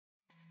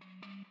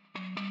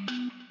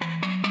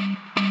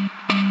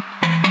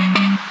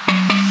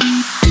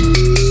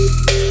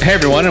Hey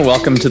everyone, and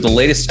welcome to the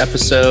latest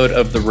episode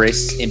of the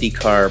Race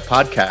IndyCar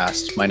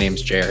podcast. My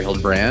name's J.R.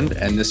 Hildebrand,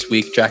 and this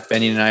week Jack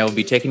Benyon and I will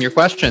be taking your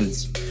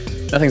questions.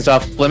 Nothing's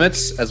off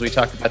limits as we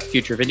talk about the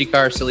future of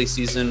IndyCar, silly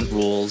season,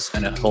 rules,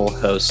 and a whole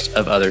host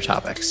of other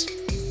topics.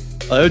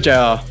 Hello,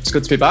 JR. It's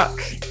good to be back.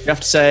 We have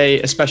to say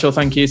a special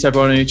thank you to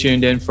everyone who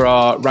tuned in for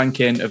our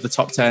ranking of the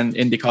top 10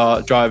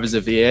 IndyCar drivers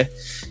of the year.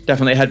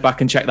 Definitely head back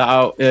and check that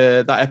out,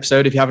 that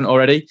episode if you haven't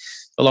already,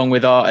 along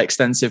with our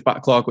extensive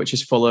backlog, which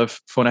is full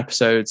of fun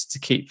episodes to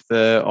keep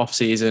the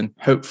off-season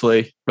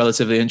hopefully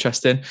relatively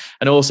interesting.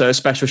 And also a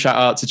special shout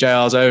out to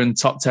JR's own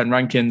top 10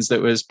 rankings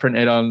that was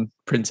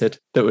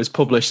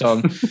published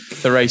on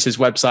the race's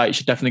website. You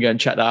should definitely go and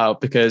check that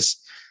out because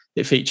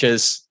it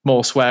features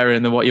more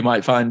swearing than what you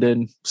might find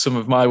in some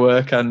of my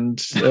work, and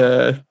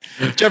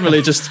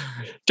generally just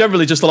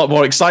a lot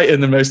more exciting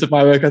than most of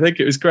my work. I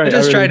think it was great. I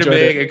just tried to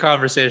make it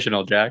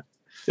conversational, Jack.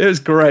 It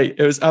was great.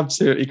 It was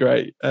absolutely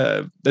great.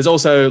 There's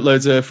also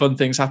loads of fun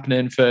things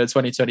happening for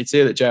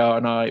 2022 that JR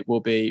and I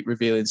will be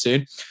revealing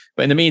soon.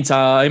 But in the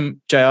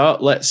meantime, JR,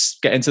 let's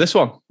get into this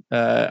one.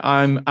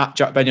 I'm at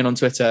Jack Benyon on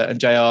Twitter and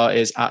JR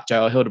is at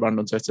JR Hildebrand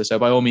on Twitter. So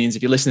by all means,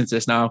 if you're listening to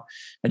this now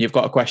and you've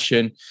got a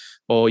question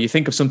or you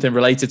think of something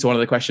related to one of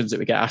the questions that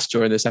we get asked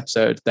during this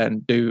episode,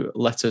 then do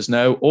let us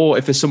know. Or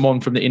if there's someone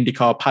from the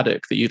IndyCar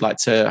paddock that you'd like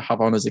to have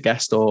on as a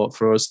guest or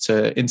for us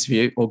to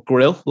interview or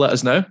grill, let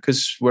us know,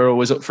 because we're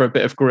always up for a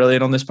bit of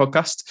grilling on this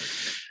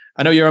podcast.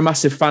 I know you're a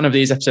massive fan of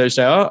these episodes,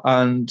 JR,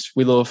 and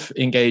we love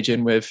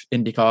engaging with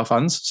IndyCar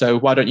fans. So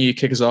why don't you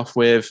kick us off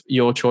with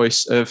your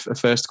choice of a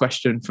first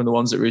question from the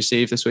ones that we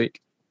received this week?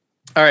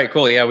 All right,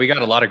 cool. Yeah, we got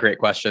a lot of great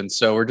questions.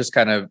 So we're just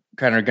kind of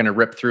going to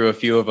rip through a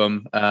few of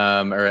them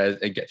or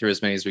get through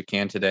as many as we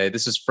can today.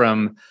 This is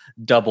from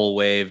Double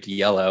Waved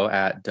Yellow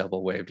at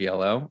Double Waved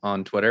Yellow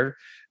on Twitter.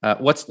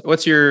 What's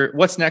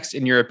next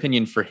in your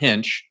opinion for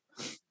Hinch?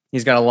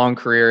 He's got a long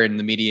career in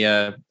the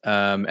media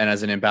and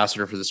as an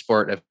ambassador for the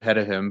sport ahead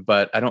of him,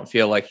 but I don't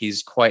feel like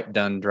he's quite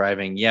done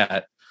driving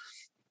yet.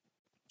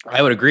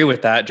 I would agree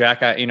with that,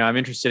 Jack. I'm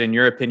interested in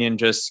your opinion,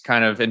 just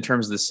kind of in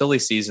terms of the silly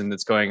season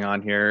that's going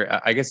on here.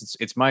 I guess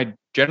it's my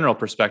general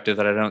perspective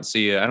that I don't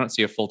see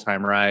a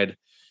full-time ride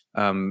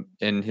on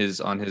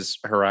his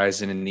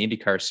horizon in the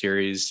IndyCar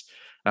series.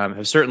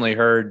 Have certainly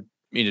heard,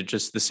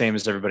 just the same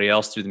as everybody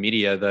else through the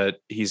media, that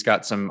he's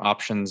got some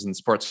options in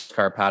sports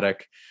car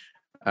paddock.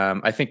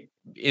 I think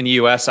in the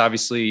US,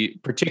 obviously,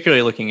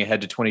 particularly looking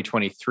ahead to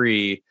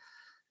 2023.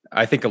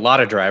 I think a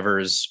lot of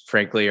drivers,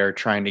 frankly, are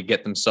trying to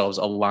get themselves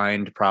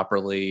aligned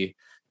properly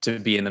to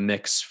be in the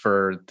mix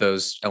for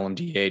those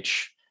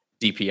LMDH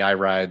DPI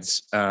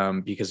rides,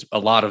 because a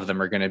lot of them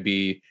are going to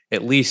be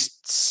at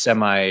least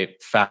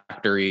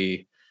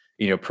semi-factory,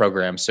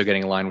 programs. So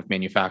getting aligned with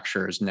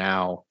manufacturers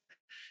now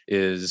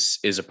is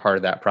a part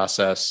of that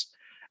process.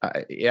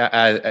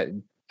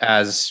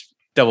 As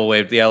Double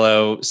Waved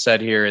Yellow said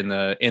here in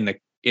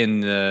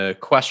the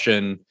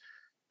question,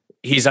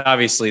 he's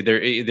obviously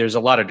there's a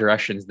lot of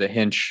directions that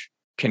Hinch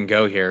can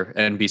go here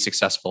and be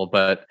successful.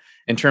 But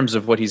in terms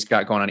of what he's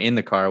got going on in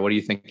the car, what do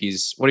you think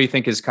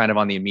is kind of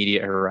on the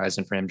immediate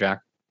horizon for him, Jack?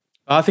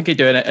 I think he's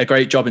doing a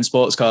great job in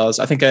sports cars.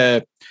 I think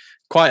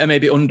quite a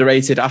maybe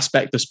underrated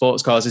aspect of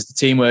sports cars is the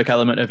teamwork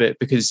element of it,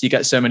 because you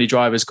get so many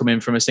drivers coming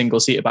from a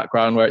single seater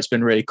background where it's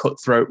been really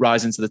cutthroat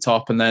rising to the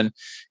top. And then,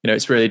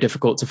 it's really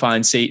difficult to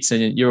find seats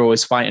and you're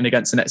always fighting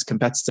against the next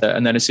competitor.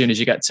 And then as soon as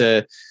you get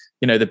to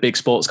the big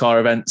sports car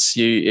events,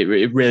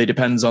 it really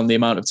depends on the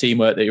amount of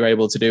teamwork that you're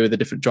able to do with the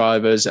different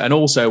drivers. And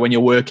also when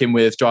you're working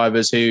with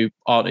drivers who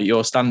aren't at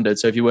your standard.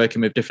 So if you're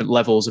working with different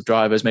levels of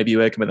drivers, maybe you're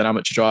working with an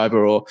amateur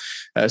driver or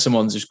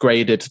someone's just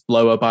graded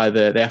lower by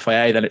the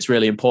FIA, then it's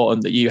really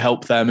important that you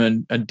help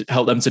them and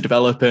help them to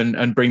develop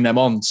and bring them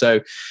on.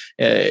 So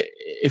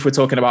if we're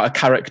talking about a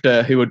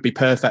character who would be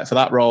perfect for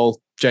that role,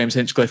 James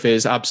Hinchcliffe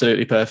is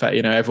absolutely perfect.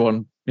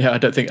 Everyone, I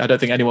don't think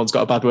anyone's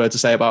got a bad word to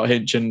say about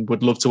Hinch and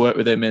would love to work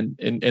with him in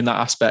that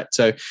aspect.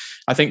 So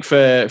I think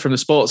from the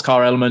sports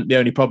car element, the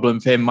only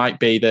problem for him might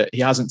be that he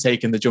hasn't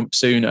taken the jump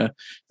sooner,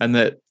 and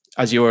that,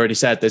 as you already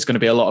said, there's going to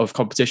be a lot of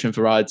competition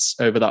for rides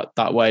over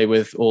that way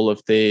with all of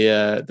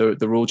the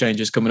rule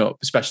changes coming up,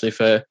 especially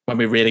for when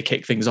we really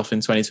kick things off in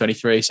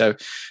 2023. So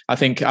I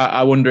think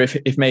I wonder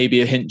if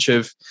maybe a Hinch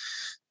of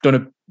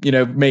done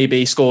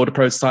maybe scored a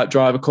prototype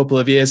drive a couple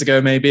of years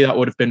ago, maybe that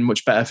would have been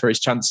much better for his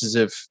chances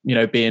of,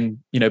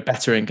 being,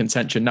 better in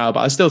contention now. But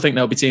I still think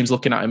there'll be teams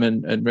looking at him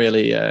and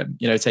really,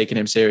 taking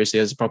him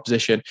seriously as a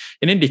proposition.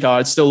 In IndyCar,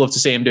 I'd still love to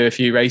see him do a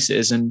few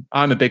races. And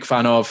I'm a big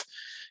fan of,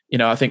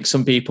 I think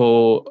some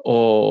people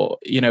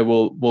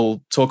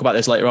we'll talk about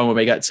this later on when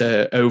we get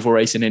to oval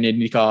racing in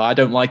IndyCar. I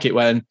don't like it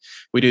when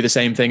we do the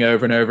same thing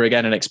over and over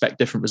again and expect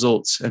different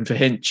results. And for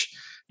Hinch,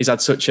 he's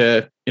had such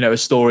a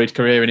storied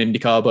career in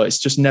IndyCar, but it's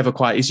just never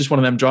quite. He's just one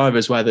of them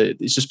drivers where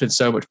it's just been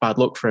so much bad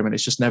luck for him, and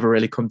it's just never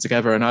really come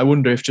together. And I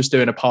wonder if just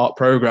doing a part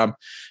program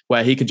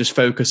where he can just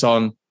focus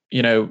on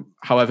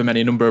however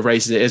many number of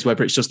races it is,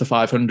 whether it's just the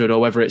 500 or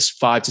whether it's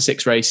 5 to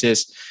 6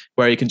 races,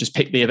 where he can just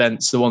pick the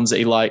events, the ones that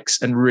he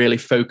likes, and really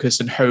focus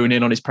and hone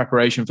in on his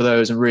preparation for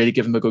those and really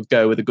give him a good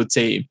go with a good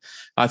team.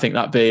 I think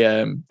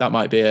that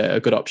might be a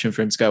good option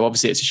for him to go.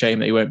 Obviously, it's a shame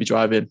that he won't be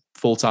driving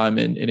full time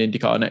in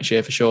IndyCar next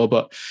year for sure,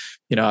 but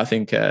I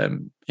think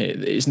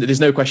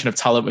there's no question of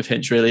talent with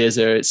Hinch, really, is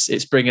there?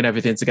 It's bringing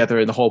everything together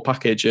in the whole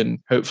package, and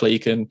hopefully he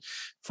can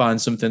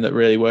find something that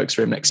really works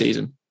for him next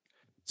season.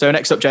 So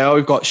next up, JR,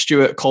 we've got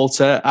Stuart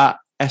Coulter at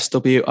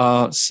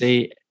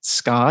SWRC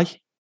Sky.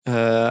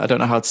 I don't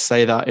know how to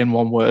say that in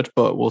one word,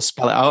 but we'll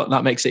spell it out.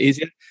 That makes it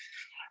easier.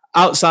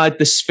 Outside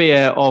the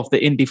sphere of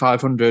the Indy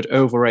 500,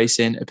 oval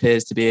racing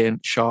appears to be in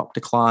sharp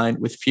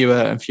decline with fewer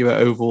and fewer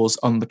ovals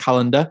on the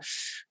calendar.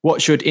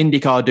 What should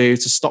IndyCar do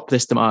to stop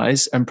this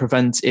demise and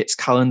prevent its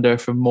calendar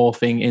from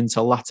morphing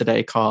into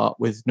latter-day car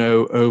with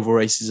no oval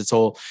races at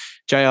all?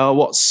 JR,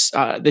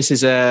 this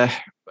is a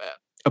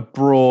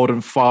broad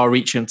and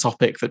far-reaching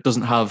topic that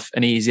doesn't have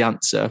an easy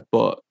answer,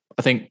 but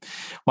I think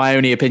my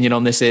only opinion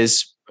on this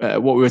is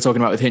what we were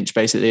talking about with Hinch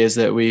basically is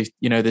that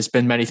there's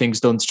been many things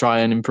done to try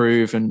and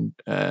improve and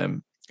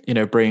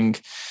bring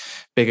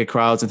bigger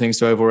crowds and things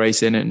to oval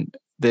racing, and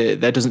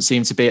there doesn't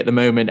seem to be at the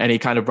moment any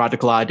kind of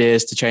radical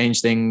ideas to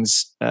change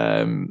things.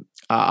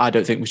 I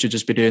don't think we should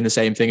just be doing the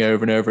same thing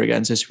over and over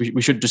again. So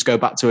we should just go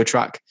back to a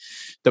track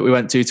that we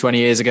went to 20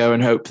 years ago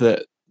and hope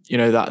that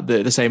that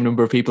the same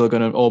number of people are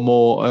going to, or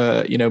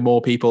more,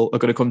 more people are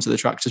going to come to the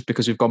track just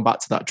because we've gone back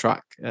to that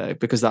track,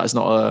 because that is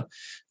not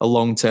a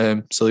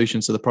long-term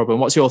solution to the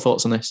problem. What's your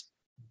thoughts on this?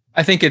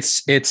 I think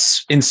it's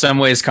in some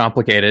ways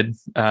complicated.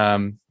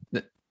 But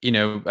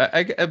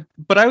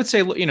I would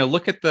say,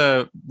 look at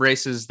the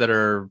races that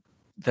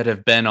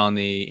have been on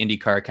the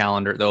IndyCar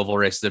calendar, the oval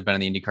races that have been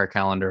on the IndyCar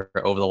calendar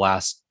over the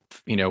last,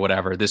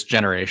 this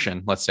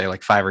generation, let's say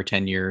like 5 or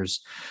 10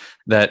 years,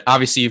 that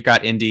obviously you've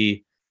got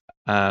Indy,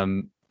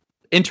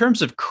 in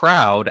terms of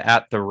crowd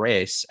at the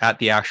race, at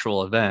the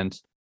actual event.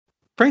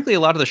 Frankly, a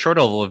lot of the short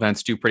oval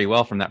events do pretty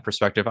well from that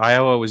perspective.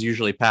 Iowa was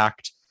usually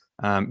packed.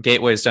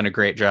 Gateway's done a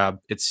great job.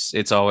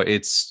 It's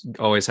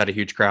always had a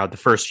huge crowd. The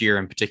first year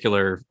in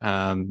particular,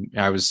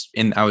 I was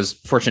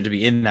fortunate to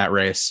be in that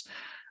race.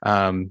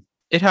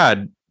 It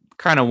had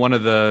kind of one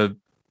of the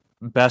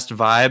best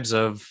vibes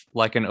of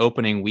like an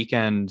opening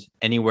weekend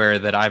anywhere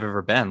that I've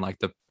ever been. Like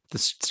the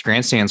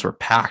grandstands were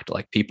packed.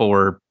 Like people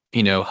were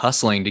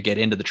hustling to get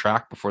into the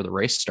track before the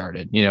race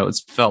started.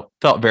 It's felt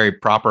very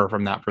proper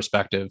from that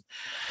perspective.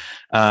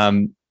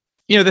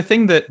 The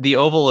thing that the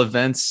oval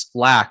events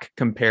lack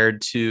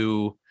compared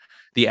to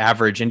the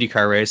average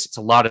IndyCar race, it's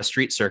a lot of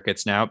street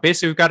circuits now.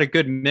 Basically, we've got a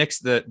good mix.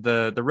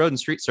 The road and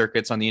street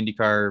circuits on the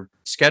IndyCar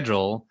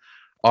schedule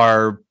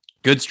are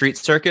good street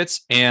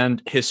circuits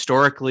and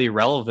historically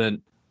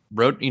relevant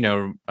road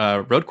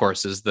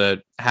courses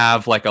that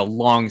have like a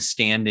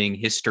long-standing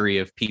history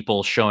of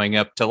people showing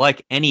up to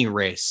like any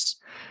race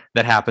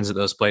that happens at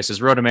those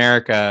places. Road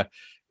America,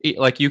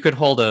 like you could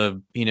hold a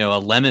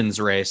Lemons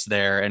race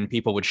there and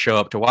people would show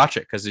up to watch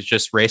it because it's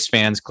just race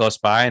fans close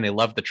by and they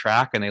love the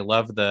track and they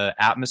love the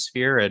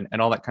atmosphere and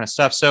all that kind of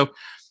stuff. So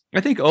I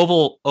think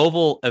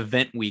oval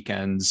event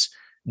weekends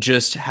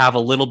just have a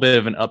little bit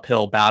of an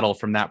uphill battle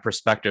from that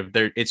perspective.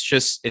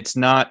 It's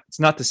not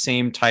the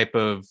same type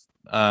of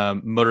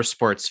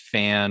motorsports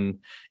fan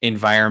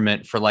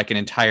environment for like an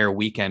entire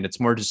weekend. It's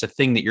more just a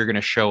thing that you're going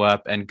to show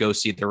up and go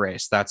see the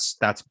race. That's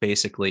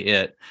basically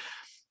it.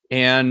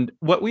 And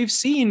what we've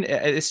seen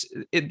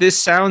this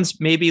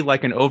sounds maybe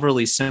like an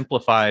overly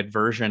simplified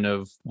version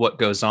of what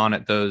goes on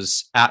at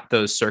those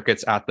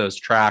circuits, at those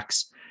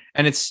tracks.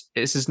 And this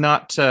is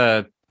not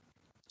to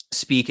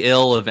speak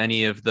ill of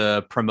any of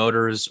the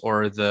promoters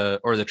or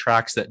the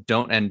tracks that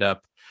don't end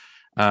up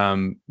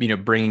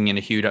bringing in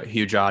a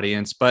huge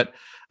audience, but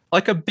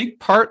like a big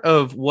part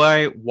of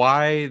why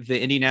the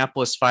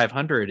Indianapolis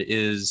 500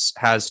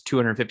 has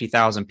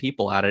 250,000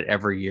 people at it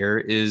every year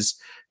is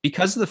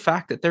because of the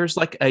fact that there's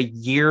like a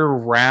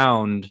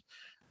year-round,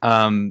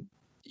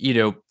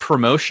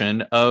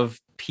 promotion of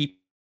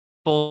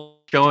people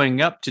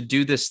showing up to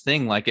do this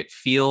thing. Like it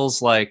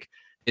feels like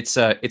it's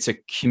a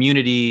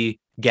community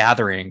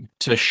gathering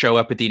to show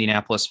up at the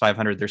Indianapolis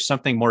 500. There's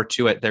something more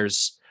to it.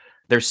 There's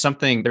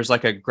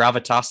like a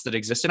gravitas that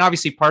exists. And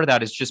obviously part of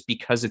that is just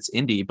because it's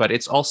Indy, but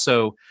it's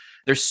also,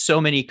 there's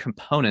so many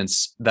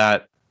components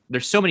that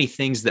there's so many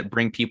things that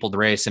bring people to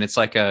race. And it's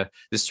like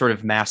this sort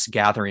of mass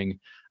gathering,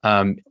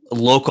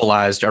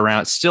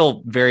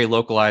 still very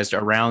localized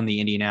around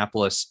the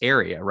Indianapolis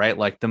area, right?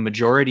 Like the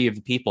majority of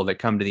the people that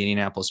come to the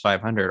Indianapolis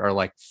 500 are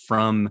like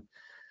from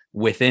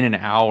within an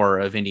hour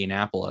of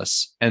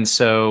Indianapolis. And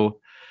so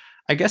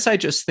I guess I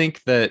just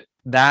think that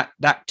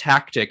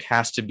tactic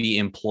has to be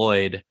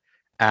employed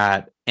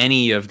at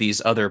any of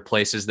these other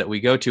places that we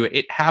go to.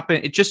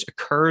 It just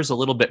occurs a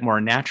little bit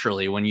more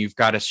naturally when you've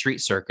got a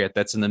street circuit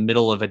that's in the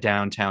middle of a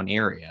downtown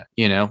area,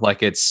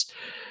 like it's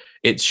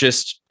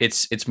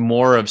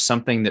more of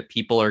something that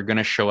people are going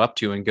to show up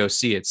to and go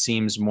see. It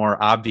seems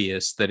more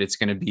obvious that it's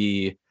going to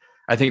be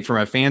I think from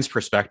a fan's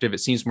perspective, it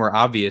seems more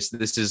obvious that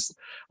this is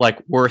like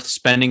worth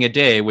spending a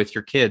day with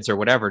your kids or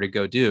whatever to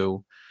go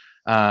do.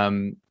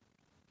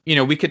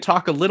 We could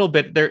talk a little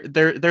bit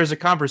there's a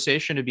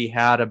conversation to be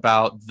had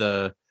about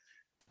the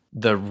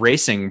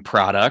racing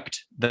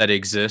product that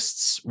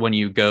exists when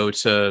you go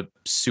to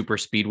super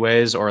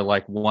speedways or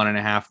like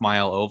 1.5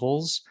 mile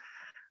ovals.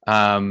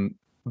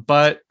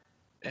 But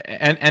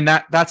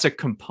that's a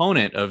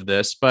component of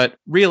this. But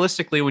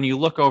realistically, when you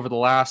look over the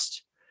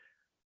last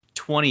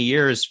 20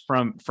 years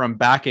from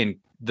back in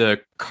the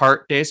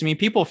kart days, I mean,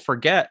 people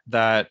forget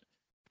that,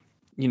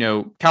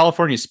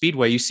 California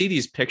Speedway, you see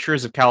these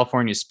pictures of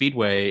California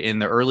Speedway in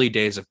the early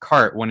days of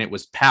kart when it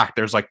was packed.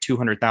 There's like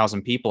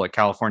 200,000 people at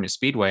California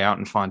Speedway out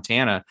in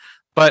Fontana.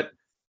 But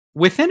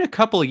within a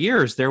couple of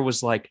years, there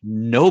was like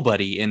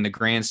nobody in the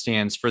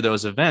grandstands for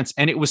those events.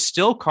 And it was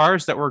still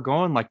cars that were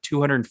going like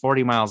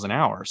 240 miles an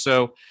hour.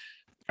 So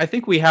I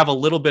think we have a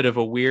little bit of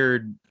a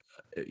weird,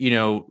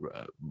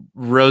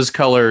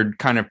 rose-colored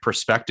kind of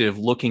perspective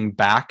looking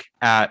back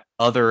at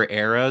other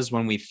eras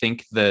when we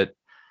think that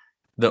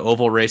the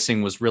oval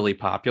racing was really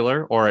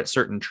popular or at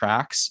certain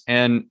tracks.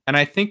 And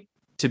I think,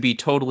 to be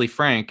totally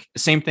frank,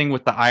 same thing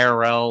with the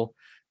IRL.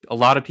 A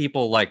lot of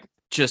people like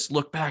just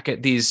look back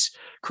at these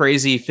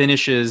crazy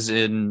finishes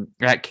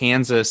at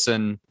Kansas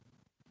and,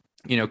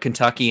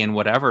 Kentucky and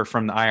whatever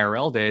from the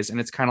IRL days. And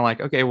it's kind of like,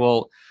 okay,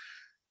 well,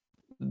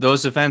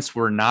 those events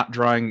were not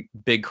drawing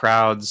big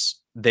crowds.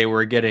 They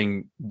were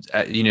getting,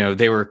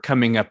 they were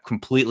coming up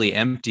completely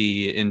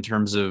empty in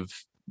terms of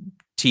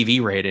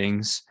TV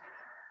ratings.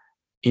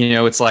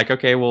 It's like,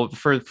 okay, well,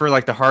 for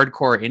like the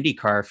hardcore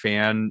IndyCar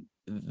fan,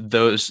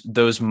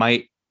 those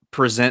might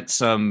present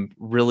some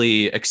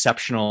really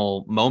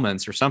exceptional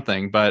moments or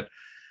something. But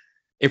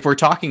if we're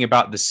talking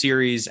about the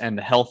series and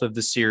the health of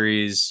the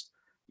series,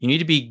 you need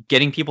to be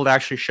getting people to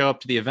actually show up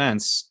to the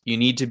events. You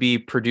need to be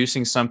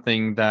producing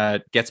something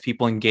that gets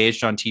people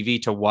engaged on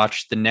TV to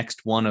watch the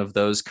next one of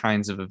those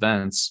kinds of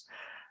events.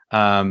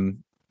 I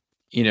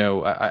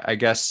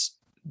guess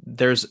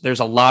there's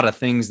a lot of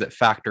things that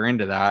factor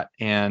into that.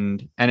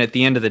 And at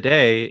the end of the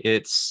day,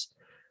 it's,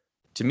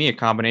 to me, a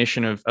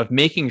combination of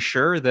making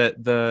sure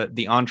that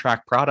the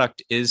on-track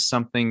product is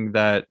something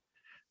that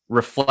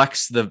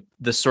reflects the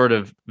sort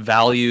of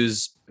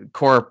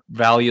core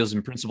values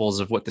and principles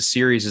of what the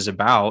series is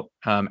about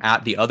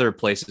at the other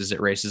places it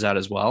races at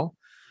as well.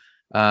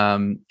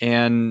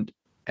 And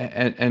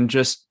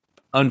just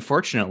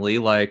unfortunately,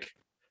 like,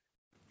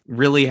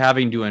 really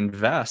having to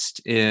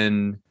invest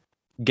in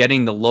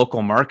getting the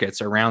local markets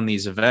around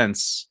these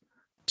events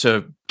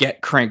to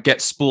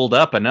get spooled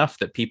up enough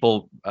that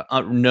people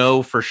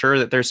know for sure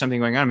that there's something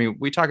going on. I mean,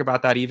 we talk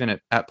about that even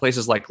at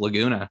places like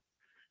Laguna.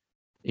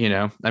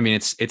 I mean,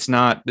 this is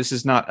not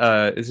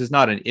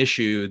an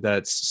issue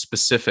that's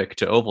specific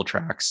to oval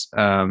tracks.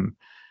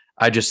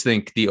 I just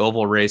think the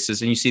oval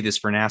races, and you see this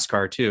for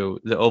NASCAR too,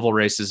 the oval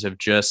races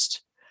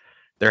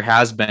there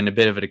has been a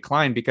bit of a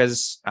decline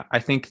because I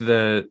think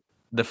the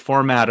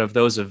format of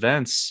those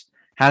events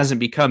hasn't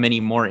become any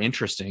more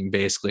interesting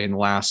basically in the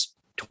last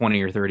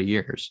 20 or 30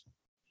 years.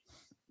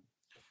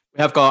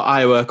 We have got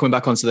Iowa coming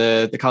back onto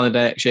the calendar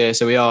next year.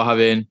 So we are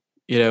having,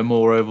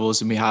 more ovals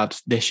than we had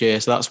this year.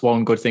 So that's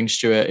one good thing,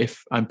 Stuart,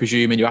 if I'm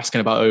presuming you're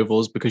asking about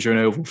ovals because you're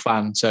an oval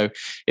fan. So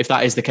if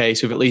that is the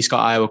case, we've at least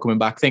got Iowa coming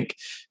back. I think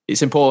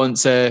it's important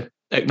to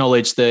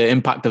acknowledge the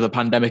impact of the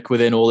pandemic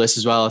within all this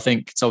as well. I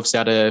think it's obviously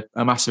had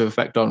a massive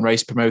effect on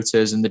race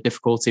promoters and the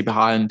difficulty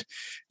behind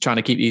trying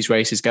to keep these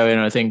races going.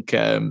 And I think,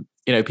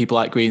 people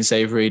like Green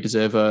Savory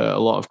deserve a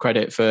lot of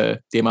credit for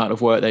the amount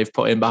of work they've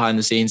put in behind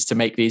the scenes to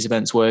make these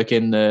events work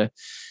in the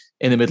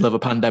middle of a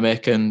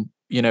pandemic. And,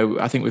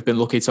 I think we've been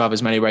lucky to have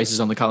as many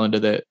races on the calendar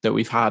that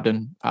we've had.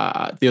 And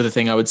the other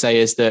thing I would say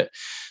is that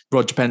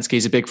Roger Penske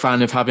is a big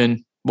fan of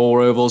having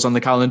more ovals on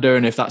the calendar.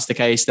 And if that's the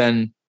case,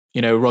 then,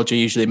 Roger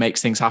usually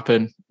makes things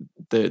happen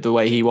the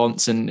way he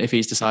wants. And if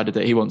he's decided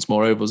that he wants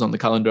more ovals on the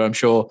calendar, I'm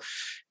sure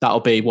that'll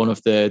be one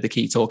of the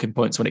key talking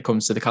points when it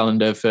comes to the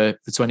calendar for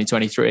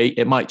 2023.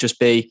 It might just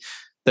be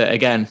that,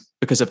 again,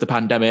 because of the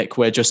pandemic,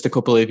 we're just a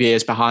couple of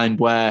years behind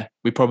where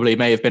we probably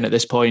may have been at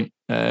this point.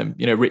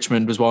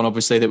 Richmond was one,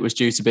 obviously, that was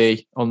due to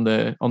be on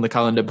the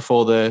calendar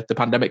before the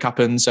pandemic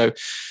happened. So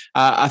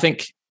I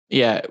think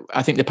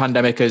the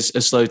pandemic has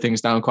slowed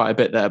things down quite a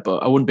bit there,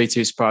 but I wouldn't be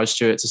too surprised,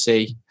 Stuart, to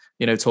see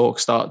talk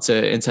start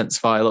to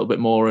intensify a little bit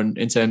more and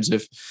in terms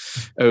of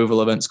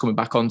oval events coming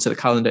back onto the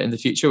calendar in the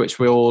future, which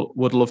we all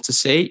would love to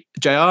see.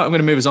 JR, I'm going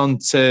to move us on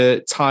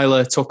to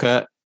Tyler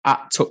Tucker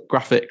at Tuck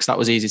Graphics. That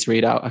was easy to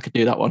read out. I could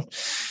do that one.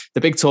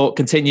 The big talk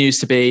continues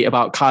to be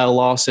about Kyle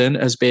Larson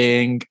as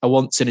being a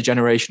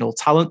once-in-a-generational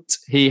talent.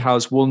 He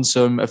has won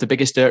some of the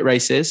biggest dirt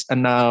races,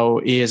 and now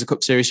he is a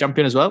Cup Series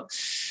champion as well.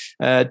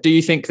 Do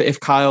you think that if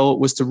Kyle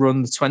was to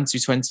run the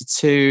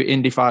 2022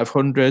 Indy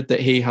 500, that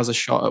he has a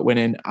shot at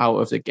winning out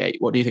of the gate?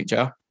 What do you think,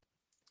 Joe?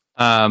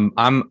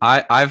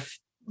 I've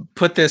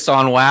put this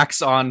on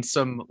wax on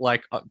some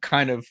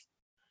kind of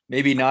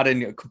maybe not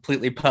in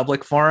completely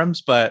public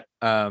forums, but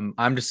I'm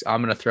going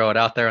to throw it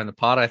out there in the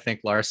pod. I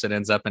think Larson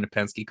ends up in a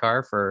Penske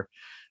car for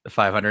the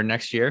 500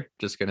 next year.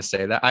 Just going to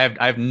say that I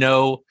have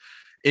no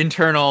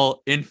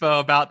internal info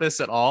about this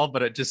at all,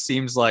 but it just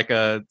seems like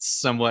a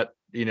somewhat,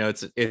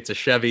 it's a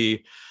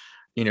Chevy.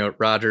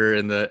 Roger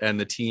and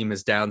the team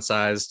is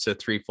downsized to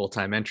 3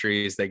 full-time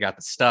entries. They got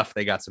the stuff,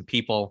 they got some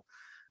people.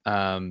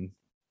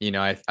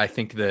 I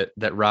think that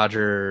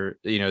Roger,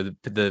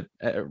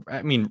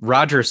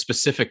 Roger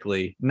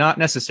specifically, not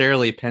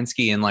necessarily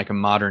Penske in like a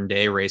modern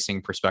day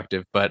racing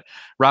perspective, but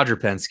Roger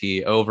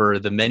Penske over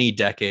the many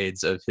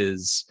decades of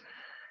his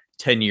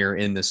tenure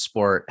in the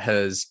sport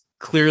has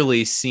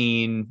clearly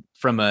seen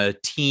from a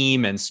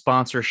team and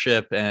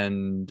sponsorship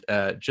and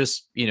kind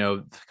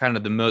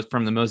of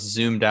from the most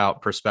zoomed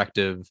out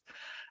perspective,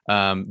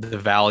 the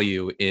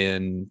value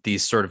in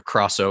these sort of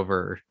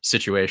crossover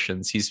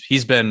situations.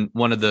 He's been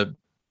one of the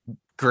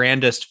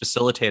grandest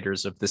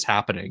facilitators of this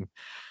happening,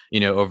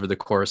 over the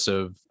course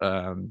of,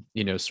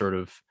 sort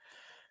of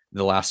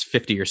the last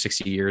 50 or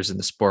 60 years in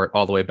the sport,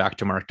 all the way back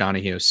to Mark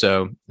Donohue.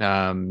 So,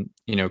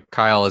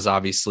 Kyle is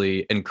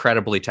obviously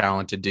incredibly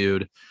talented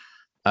dude.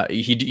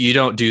 You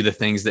don't do the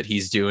things that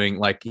he's doing.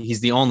 Like, he's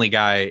the only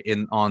guy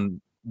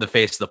on the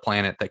face of the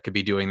planet that could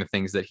be doing the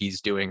things that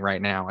he's doing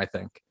right now, I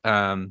think.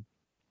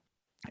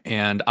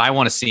 And I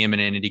want to see him in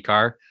an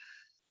IndyCar.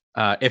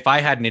 If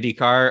I had an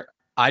IndyCar,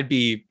 I'd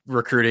be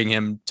recruiting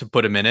him to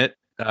put him in it.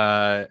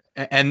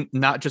 And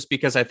not just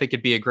because I think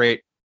it'd be a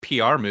great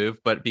PR move,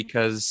 but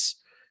because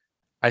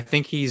I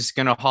think he's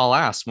going to haul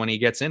ass when he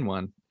gets in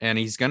one, and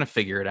he's going to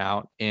figure it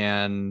out.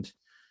 And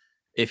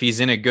if he's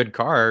in a good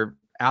car,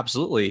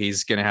 absolutely,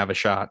 he's going to have a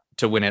shot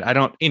to win it. I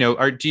don't,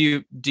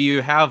 do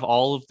you have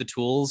all of the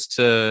tools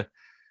to,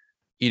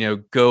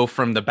 go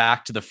from the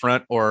back to the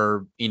front,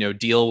 or,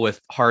 deal with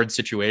hard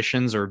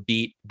situations, or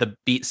beat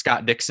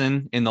Scott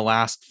Dixon in the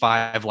last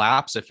 5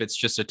 laps if it's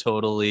just a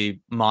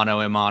totally mano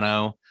a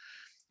mano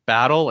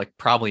battle? Like,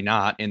 probably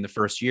not in the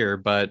first year,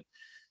 but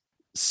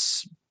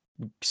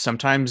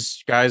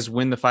sometimes guys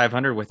win the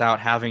 500 without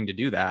having to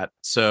do that.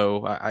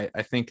 So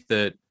I think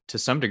that to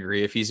some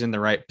degree, if he's in the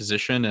right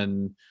position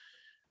and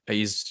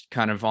he's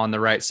kind of on the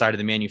right side of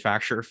the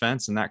manufacturer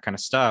fence and that kind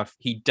of stuff,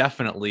 he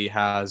definitely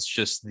has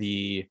just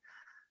the,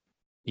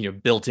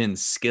 built-in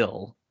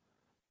skill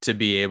to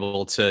be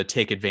able to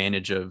take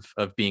advantage of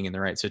being in the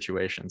right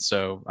situation.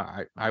 So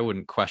I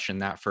wouldn't question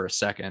that for a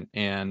second.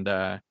 And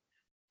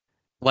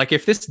like,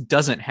 if this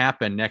doesn't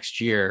happen next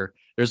year,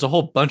 there's a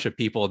whole bunch of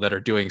people that are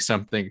doing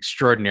something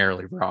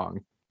extraordinarily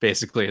wrong,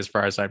 basically, as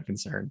far as I'm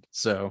concerned.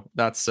 So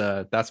that's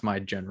my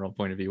general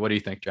point of view. What do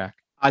you think, Jack?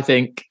 I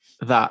think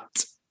that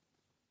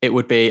it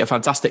would be a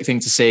fantastic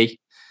thing to see.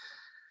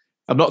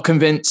 I'm not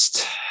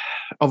convinced.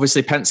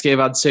 Obviously, Penske have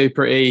had 2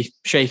 pretty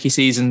shaky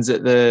seasons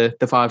at the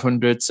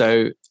 500.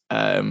 So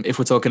if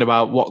we're talking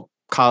about what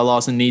Kyle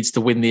Larson needs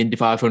to win the Indy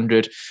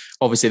 500,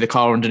 obviously the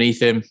car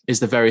underneath him is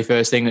the very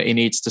first thing that he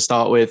needs to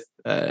start with.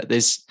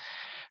 There's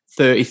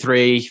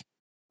 33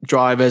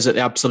 drivers at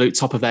the absolute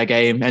top of their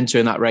game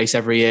entering that race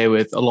every year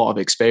with a lot of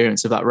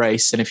experience of that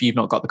race. And if you've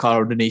not got the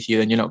car underneath you,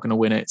 then you're not going to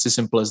win it. It's as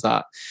simple as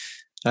that.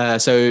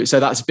 So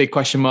that's a big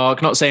question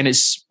mark. Not saying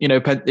it's,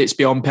 it's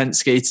beyond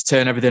Penske to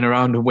turn everything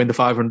around and win the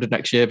 500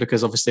 next year,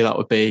 because obviously that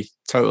would be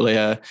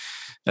totally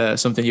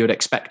something you would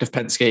expect of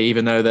Penske,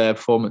 even though their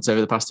performance over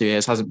the past 2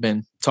 years hasn't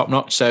been top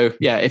notch. So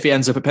yeah, if he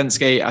ends up at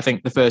Penske, I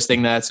think the first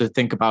thing there to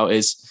think about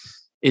is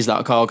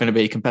that car going to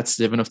be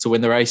competitive enough to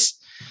win the race?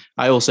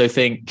 I also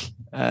think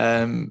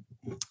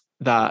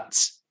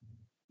that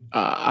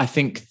I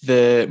think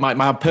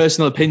my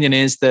personal opinion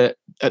is that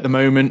at the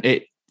moment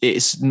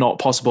it's not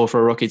possible for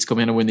a rookie to come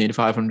in and win the Indy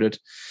 500.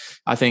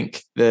 I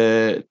think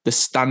the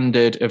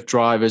standard of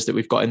drivers that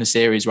we've got in the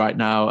series right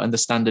now and the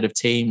standard of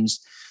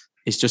teams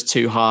is just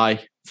too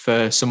high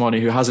for someone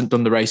who hasn't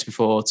done the race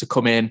before to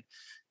come in,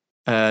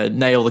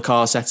 nail the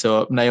car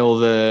setup, nail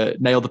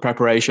the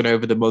preparation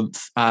over the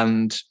month,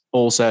 and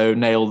also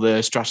nail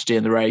the strategy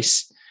in the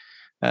race.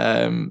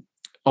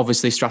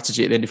 Obviously,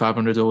 strategy at the Indy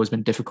 500 has always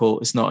been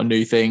difficult. It's not a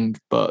new thing,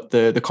 but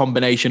the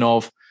combination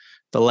of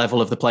the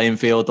level of the playing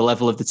field, the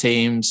level of the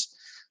teams,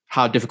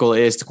 how difficult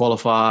it is to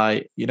qualify,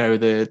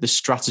 the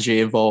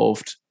strategy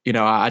involved.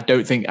 I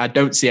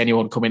don't see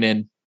anyone coming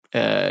in,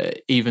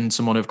 even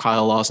someone of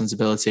Kyle Larson's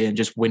ability, and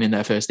just winning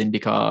their first Indy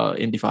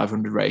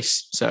 500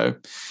 race. So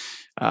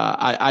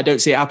I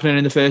don't see it happening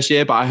in the first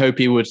year, but I hope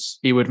he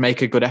would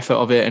make a good effort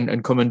of it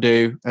and come and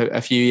do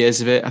a few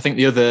years of it. I think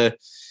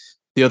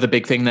the other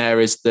big thing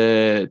there is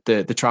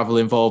the travel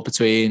involved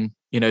between,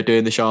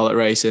 doing the Charlotte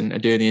race and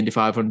doing the Indy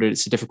 500.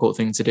 It's a difficult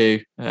thing to do.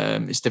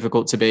 It's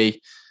difficult to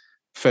be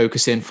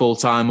focusing full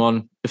time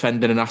on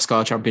defending a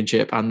NASCAR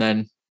championship and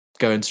then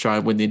going to try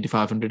and win the Indy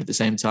 500 at the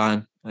same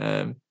time.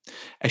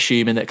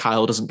 Assuming that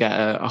Kyle doesn't get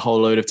a whole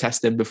load of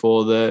testing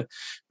before the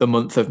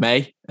month of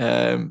May.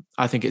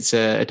 I think it's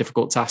a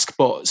difficult task.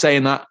 But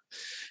saying that,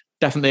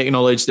 definitely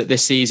acknowledge that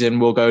this season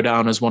will go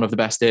down as one of the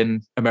best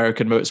in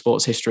American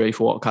motorsports history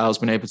for what Kyle's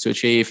been able to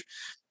achieve.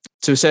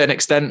 to a certain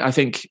extent, I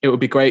think it would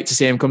be great to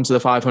see him come to the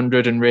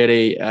 500 and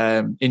really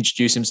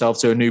introduce himself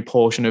to a new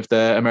portion of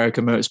the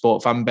American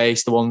motorsport fan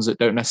base, the ones that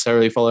don't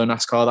necessarily follow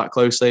NASCAR that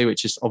closely,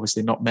 which is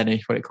obviously not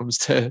many when it comes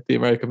to the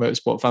American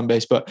motorsport fan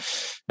base. But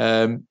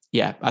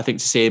I think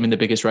to see him in the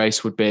biggest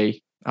race would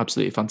be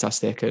absolutely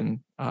fantastic. And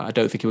I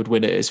don't think he would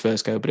win it his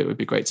first go, but it would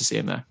be great to see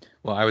him there.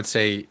 Well, I would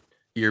say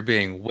you're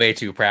being way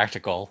too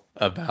practical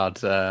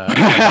about your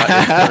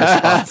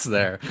response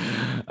there,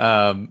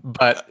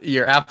 but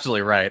you're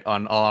absolutely right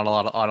on a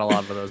lot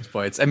of those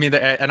points. I mean,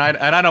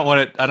 I don't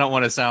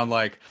want to sound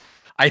like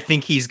I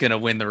think he's going to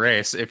win the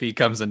race if he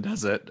comes and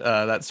does it.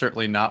 That's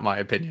certainly not my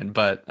opinion,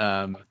 but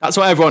that's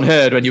what everyone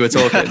heard when you were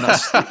talking.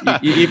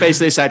 You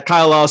basically said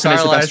Kyle Larson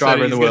is the best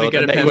driver in the world,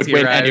 and he would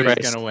win any race.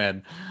 He's going to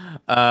win.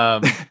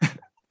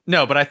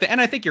 No, but I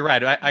think you're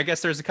right. I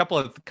guess there's a couple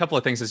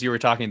of things as you were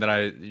talking that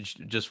I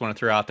just want to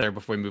throw out there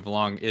before we move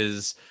along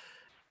is,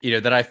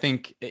 that I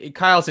think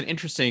Kyle's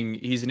it's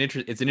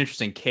an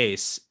interesting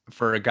case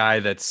for a guy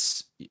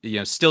that's,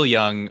 still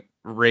young,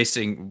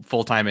 racing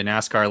full time in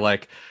NASCAR.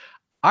 Like,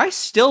 I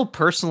still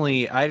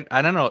personally, I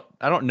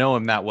don't know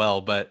him that well,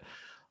 but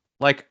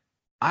like,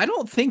 I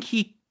don't think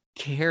he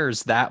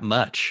cares that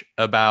much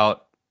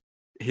about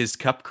his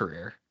Cup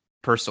career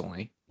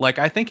personally. Like,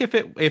 I think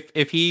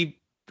if he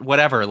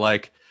whatever,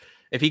 like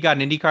if he got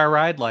an IndyCar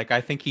ride, like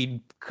I think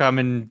he'd come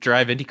and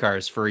drive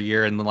IndyCars for a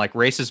year and like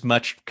race as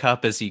much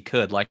Cup as he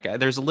could. Like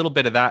there's a little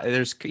bit of that.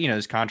 There's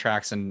there's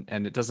contracts and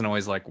it doesn't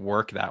always like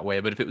work that way.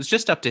 But if it was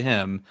just up to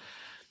him,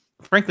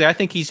 frankly, I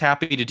think he's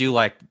happy to do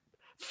like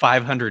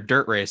 500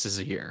 dirt races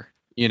a year.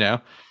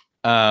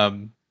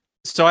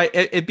 So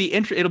it'll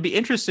be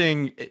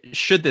interesting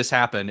should this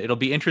happen. It'll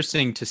be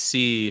interesting to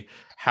see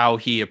how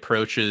he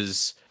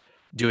approaches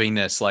doing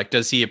this. Like,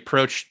 does he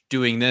approach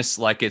doing this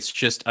like it's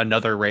just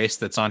another race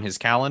that's on his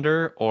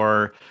calendar,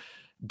 or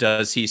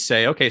does he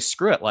say, okay,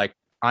 screw it, like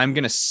I'm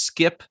gonna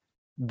skip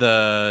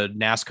the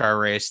NASCAR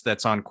race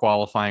that's on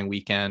qualifying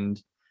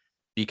weekend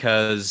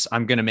because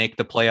I'm gonna make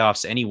the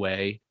playoffs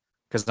anyway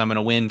because I'm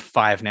gonna win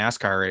 5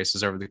 NASCAR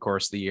races over the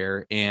course of the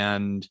year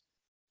and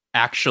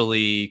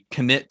actually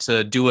commit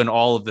to doing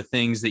all of the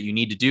things that you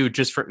need to do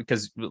just for,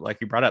 because like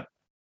you brought up,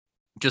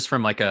 just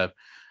from like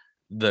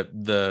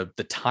the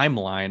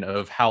timeline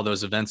of how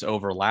those events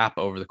overlap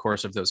over the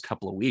course of those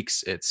couple of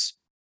weeks, it's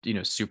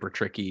super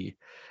tricky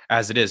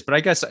as it is. But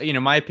I guess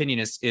my opinion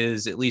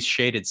is at least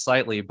shaded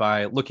slightly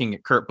by looking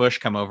at Kurt Busch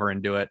come over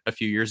and do it a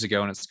few years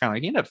ago, and it's kind of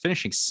like he ended up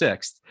finishing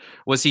 6th.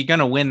 Was he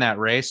going to win that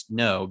race?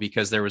 No,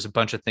 because there was a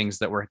bunch of things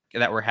that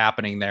were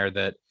happening there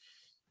that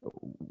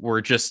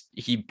were just,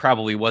 he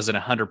probably wasn't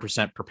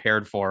 100%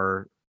 prepared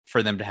for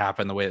them to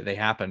happen the way that they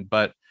happened.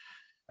 But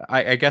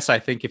I guess I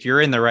think if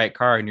you're in the right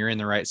car and you're in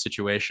the right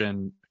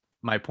situation,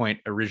 my point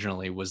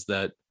originally was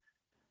that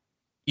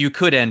you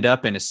could end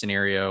up in a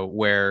scenario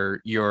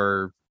where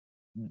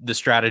the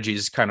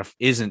strategies kind of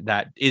isn't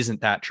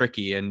that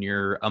tricky and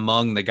you're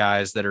among the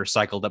guys that are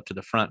cycled up to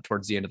the front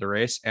towards the end of the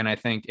race. And I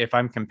think if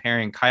I'm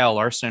comparing Kyle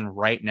Larson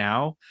right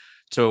now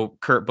to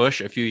Kurt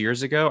Busch a few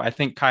years ago, I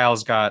think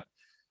Kyle's got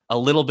a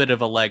little bit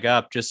of a leg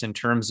up just in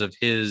terms of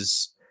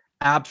his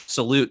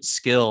absolute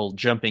skill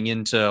jumping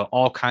into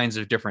all kinds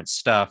of different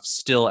stuff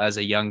still as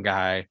a young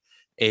guy,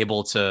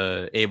 able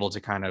to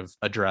kind of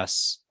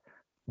address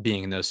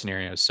being in those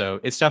scenarios. So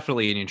it's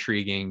definitely an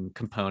intriguing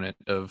component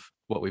of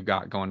what we've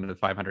got going into the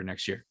 500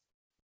 next year.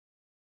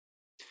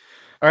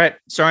 All right,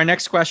 so our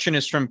next question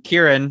is from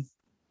Kieran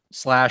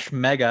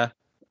 /Mega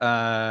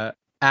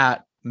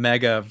at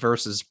Mega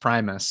versus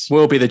Primus.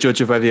 We'll be the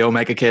judge of whether you're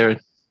Mega, Kieran,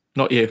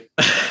 not you.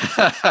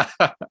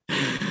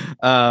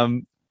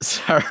 All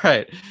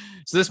right.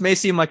 So this may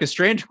seem like a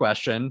strange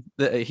question.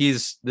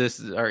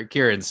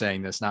 Kieran's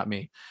saying this, not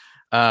me.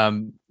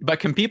 But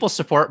can people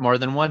support more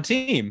than one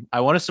team?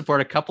 I want to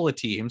support a couple of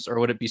teams, or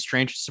would it be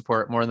strange to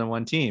support more than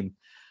one team?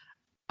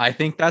 I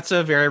think that's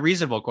a very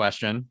reasonable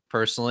question,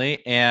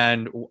 personally.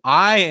 And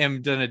I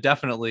am going to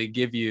definitely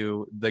give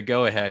you the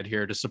go-ahead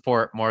here to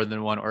support more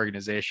than one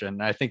organization.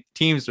 I think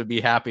teams would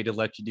be happy to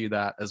let you do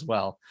that as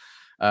well.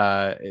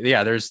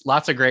 There's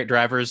lots of great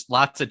drivers,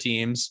 lots of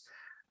teams.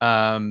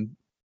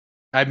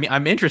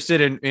 I'm interested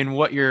in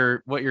what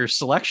your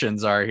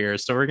selections are here.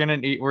 So we're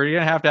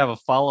gonna have to have a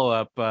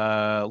follow-up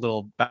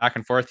little back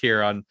and forth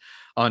here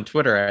on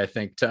Twitter, I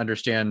think, to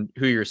understand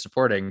who you're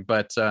supporting.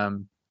 But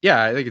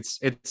I think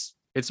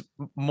it's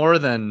more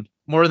than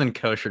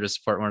kosher to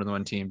support more than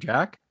one team.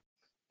 Jack?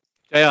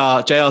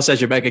 JR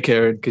says you're Mega,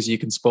 Kieran, because you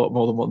can support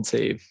more than one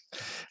team.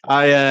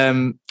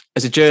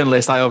 As a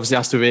journalist, I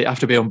obviously have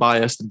to be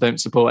unbiased and don't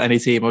support any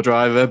team or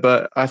driver.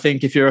 But I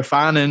think if you're a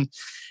fan and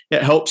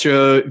it helps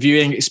your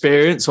viewing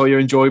experience or your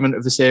enjoyment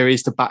of the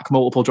series to back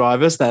multiple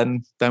drivers,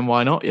 then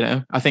why not?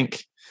 I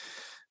think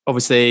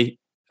obviously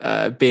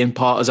being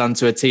partisan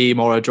to a team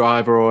or a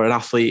driver or an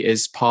athlete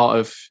is part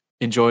of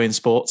enjoying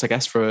sports, I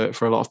guess, for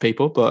a lot of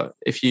people. But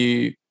if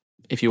you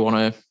want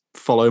to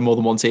follow more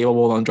than one team or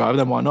more than one driver,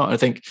 then why not? I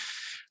think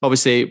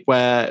obviously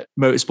where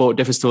motorsport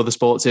differs to other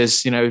sports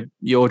is,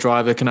 your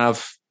driver can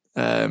have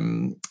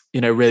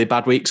really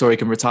bad weeks, or he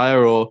can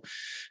retire, or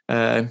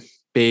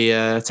be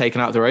taken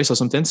out of the race or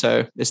something.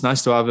 So it's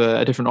nice to have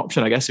a different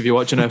option, I guess. If you're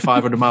watching a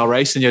 500-mile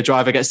race and your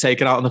driver gets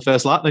taken out on the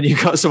first lap, then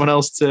you've got someone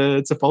else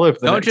to follow.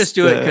 Don't just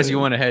do it because you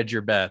want to hedge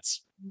your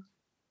bets.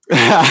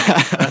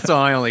 That's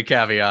my only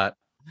caveat.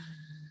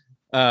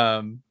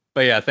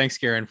 But yeah, thanks,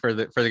 Kieran, for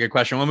the good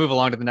question. We'll move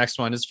along to the next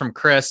one. It's from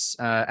Chris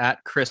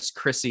at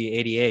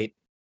Chrissy88.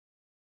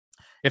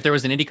 If there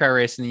was an IndyCar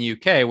race in the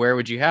UK, where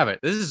would you have it?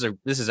 This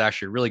is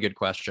actually a really good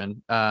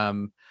question.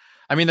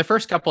 I mean, the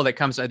first couple that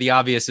comes, the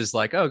obvious is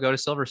like, oh, go to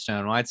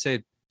Silverstone. Well, I'd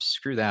say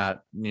screw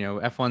that. You know,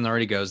 F1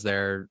 already goes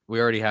there. We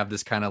already have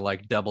this kind of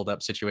like doubled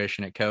up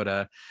situation at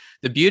COTA.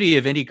 The beauty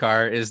of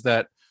IndyCar is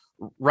that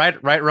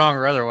right, wrong,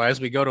 or otherwise,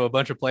 we go to a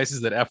bunch of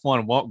places that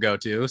F1 won't go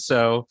to.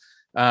 So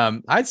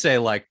I'd say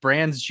like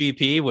Brands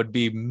GP would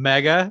be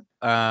mega.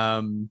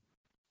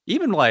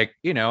 Even like,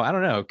 you know, I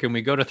don't know. Can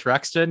we go to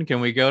Thruxton? Can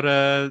we go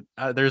to?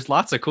 There's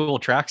lots of cool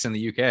tracks in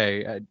the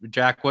UK.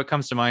 Jack, what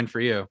comes to mind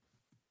for you?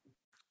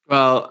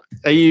 Well,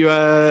 are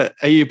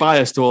you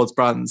biased towards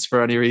Brands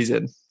for any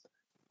reason?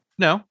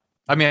 No,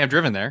 I mean I've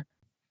driven there.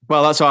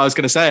 Well, that's what I was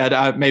going to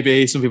say.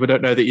 Maybe some people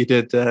don't know that you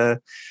did A1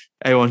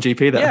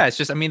 GP there. Yeah, it's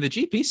just, I mean, the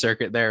GP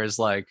circuit there is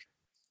like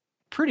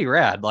pretty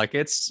rad. Like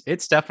it's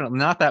definitely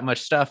not that much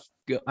stuff.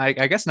 I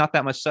guess not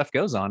that much stuff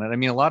goes on it. I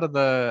mean, I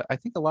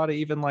think a lot of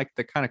even like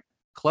the kind of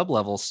club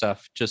level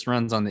stuff just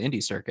runs on the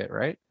Indy circuit,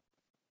 right?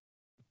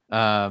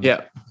 So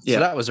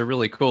that was a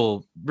really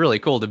cool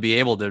to be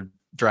able to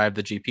drive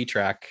the GP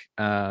track.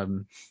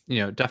 You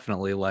know,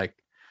 definitely like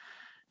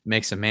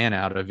makes a man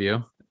out of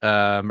you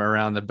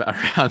around the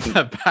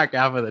back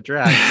half of the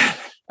track.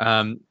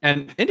 And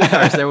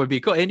IndyCars there would be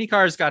cool.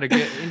 IndyCar's got a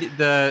good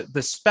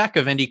the spec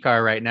of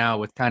IndyCar right now,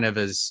 with kind of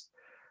as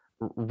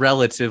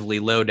relatively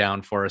low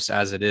down for us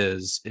as it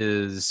is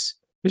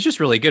just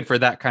really good for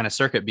that kind of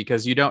circuit,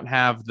 because you don't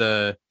have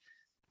the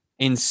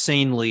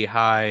insanely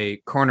high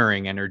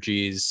cornering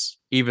energies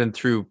even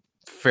through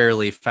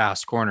fairly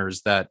fast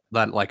corners that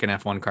like an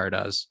F1 car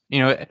does. You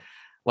know,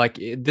 like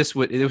this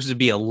would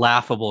be a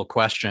laughable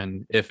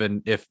question if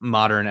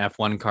modern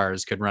F1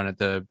 cars could run at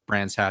the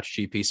Brands Hatch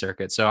GP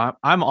circuit. So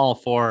I'm all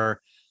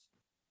for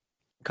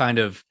kind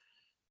of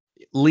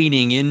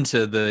leaning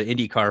into the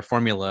IndyCar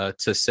formula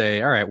to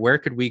say, all right, where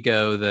could we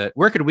go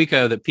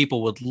that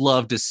people would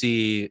love to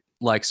see,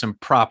 like some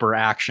proper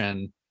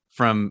action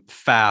from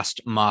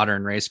fast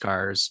modern race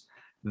cars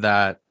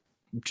that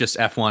just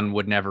F1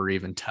 would never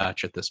even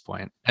touch at this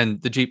point.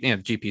 And the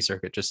GP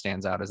circuit just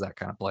stands out as that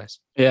kind of place.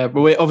 Yeah,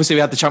 but we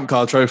had the Champ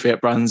Car Trophy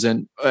at Brands,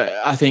 and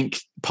I think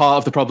part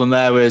of the problem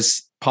there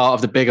was part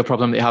of the bigger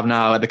problem that you have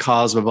now. The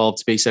cars have evolved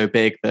to be so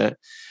big that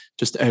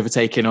just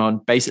overtaking on,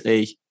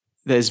 basically,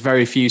 there's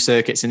very few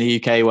circuits in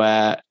the UK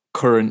where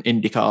current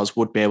Indy cars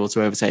would be able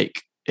to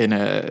overtake in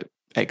a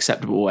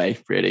acceptable way,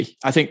 really.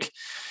 I think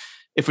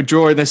if we're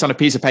drawing this on a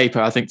piece of paper,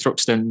 I think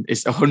Thruxton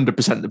is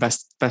 100% the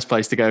best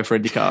place to go for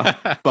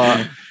IndyCar.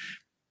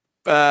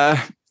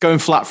 But going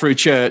flat through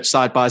church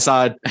side by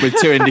side with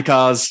two Indy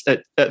cars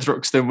at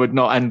Thruxton would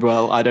not end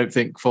well, I don't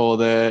think, for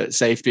the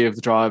safety of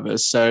the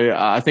drivers. So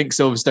I think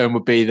Silverstone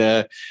would be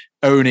the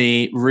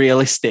only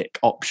realistic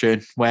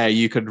option where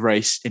you could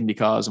race Indy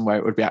cars and where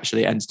it would be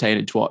actually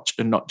entertaining to watch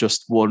and not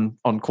just one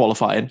on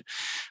qualifying.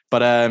 But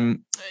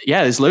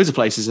there's loads of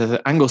places.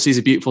 Anglesea's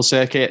a beautiful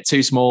circuit,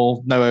 too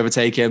small, no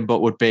overtaking,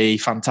 but would be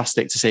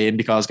fantastic to see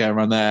Indy cars going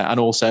around there. And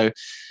also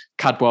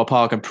Cadwell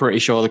Park, I'm pretty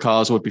sure the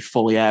cars would be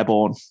fully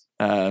airborne,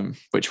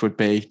 which would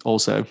be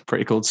also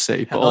pretty cool to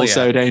see, but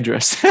also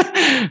dangerous.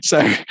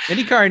 So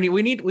IndyCar,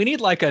 we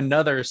need like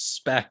another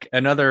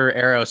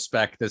aero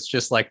spec that's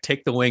just like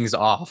take the wings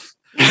off,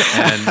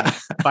 and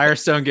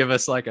Firestone give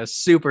us like a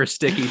super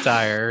sticky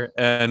tire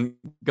and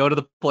go to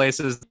the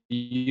places you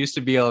used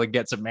to be able to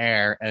get some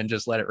air and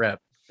just let it rip.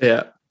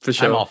 Yeah, for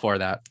sure. I'm all for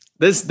that.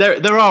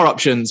 There are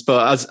options,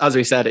 but as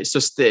we said,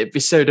 it'd be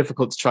so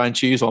difficult to try and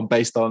choose one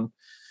based on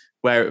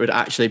where it would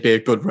actually be a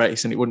good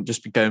race, and it wouldn't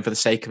just be going for the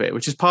sake of it,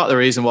 which is part of the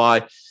reason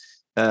why,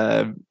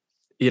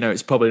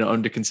 it's probably not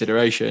under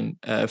consideration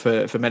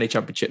for many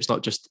championships,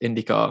 not just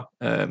IndyCar.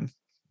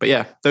 But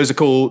yeah, those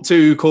are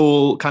two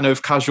cool kind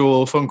of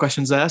casual fun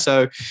questions there.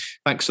 So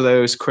thanks for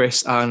those,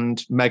 Chris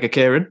and Mega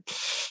Kieran.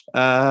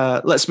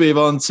 Let's move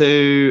on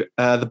to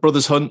the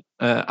Brothers Hunt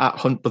at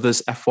Hunt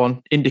Brothers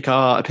F1.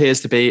 IndyCar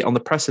appears to be on the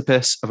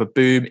precipice of a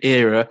boom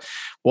era.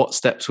 What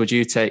steps would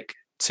you take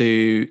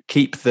to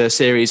keep the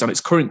series on its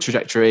current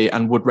trajectory,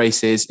 and would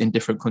races in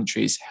different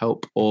countries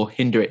help or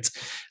hinder it?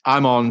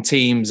 I'm on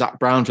team Zach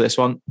Brown for this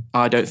one.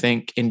 I don't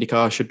think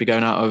IndyCar should be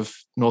going out of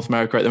North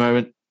America at the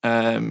moment.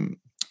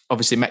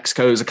 Obviously,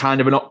 Mexico is a kind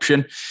of an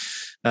option,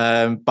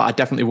 but I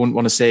definitely wouldn't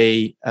want to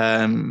see.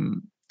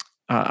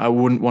 I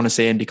wouldn't want to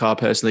see IndyCar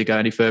personally go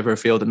any further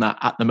afield than that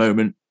at the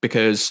moment,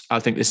 because I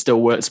think there's still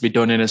work to be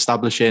done in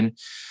establishing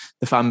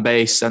the fan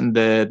base and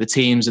the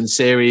teams and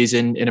series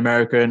in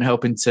America, and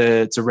helping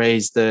to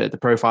raise the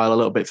profile a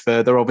little bit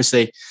further.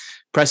 Obviously,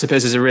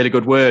 precipice is a really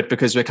good word,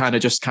 because we're kind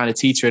of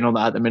teetering on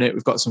that at the minute.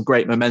 We've got some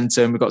great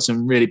momentum. We've got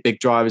some really big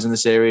drivers in the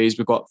series.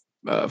 We've got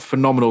a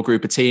phenomenal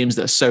group of teams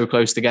that are so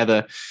close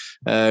together,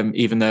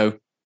 even though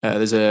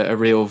there's a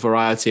real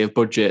variety of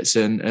budgets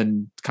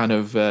and kind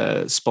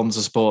of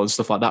sponsor support and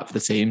stuff like that for the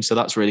team. So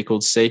that's really cool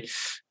to see.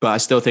 But I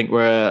still think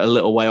we're a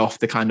little way off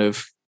the kind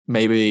of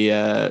maybe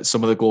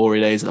some of the glory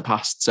days of the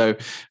past. So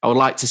I would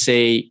like to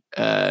see,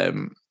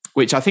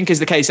 which I think is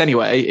the case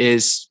anyway,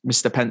 is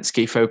Mr.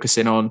 Penske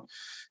focusing on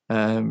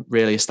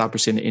really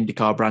establishing the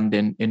IndyCar brand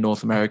in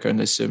North America. And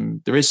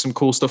there is some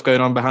cool stuff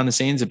going on behind the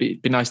scenes.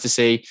 It'd be nice to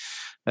see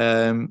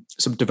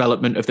some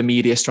development of the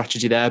media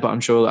strategy there, but I'm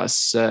sure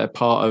that's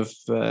part of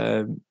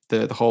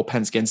the whole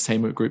Penske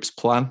Entertainment Group's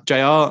plan.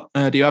 JR,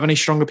 do you have any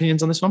strong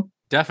opinions on this one?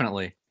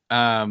 Definitely.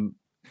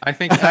 I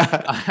think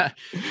I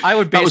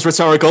would. That was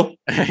rhetorical.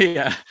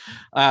 Yeah,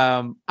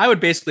 I would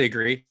basically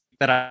agree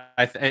that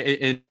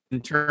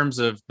in terms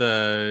of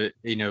the,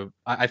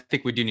 I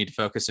think we do need to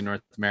focus in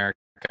North America.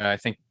 I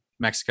think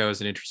Mexico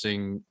is an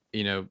interesting,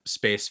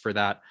 space for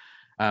that.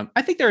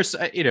 I think there's,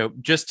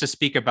 just to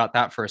speak about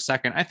that for a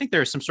second, I think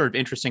there's some sort of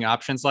interesting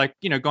options, like,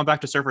 going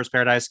back to Surfers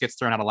Paradise gets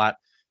thrown out a lot.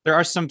 There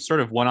are some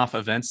sort of one-off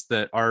events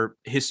that are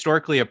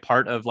historically a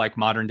part of like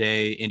modern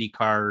day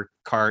IndyCar,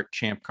 kart,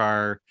 Champ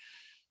Car,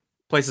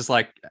 places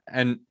like,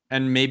 and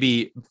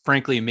maybe,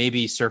 frankly,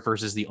 maybe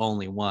Surfers is the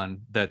only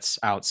one that's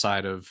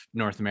outside of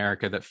North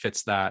America that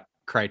fits that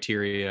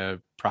criteria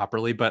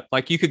properly. But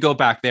like, you could go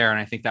back there, and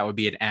I think that would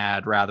be an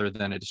ad rather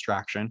than a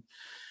distraction.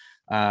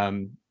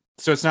 So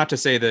it's not to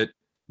say that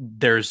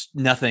there's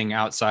nothing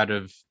outside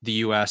of the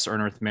US or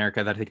North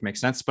America that I think makes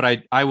sense,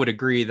 but I would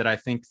agree that I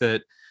think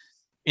that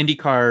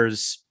IndyCar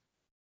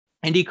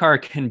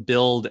can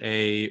build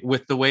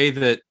with the way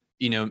that,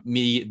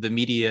 the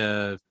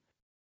media,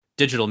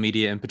 digital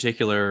media in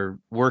particular,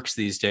 works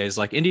these days.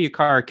 Like,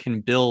 IndyCar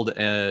can build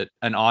an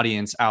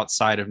audience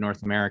outside of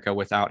North America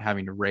without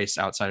having to race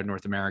outside of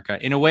North America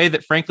in a way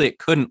that, frankly, it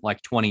couldn't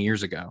like 20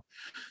 years ago.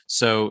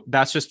 So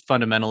that's just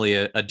fundamentally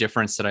a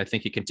difference that I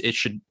think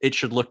it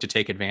should look to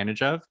take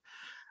advantage of.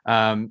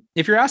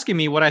 If you're asking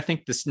me what I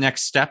think this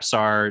next steps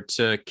are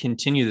to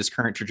continue this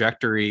current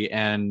trajectory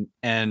and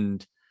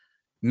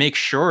make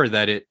sure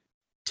that it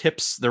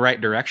tips the right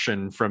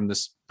direction from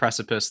this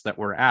precipice that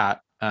we're at,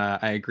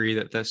 I agree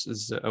that this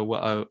is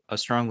a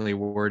strongly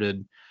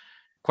worded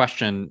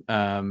question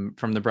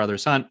from the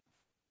Brothers Hunt.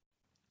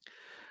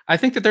 I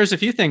think that there's a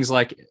few things,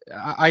 like,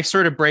 I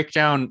sort of break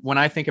down when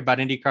I think about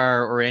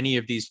IndyCar or any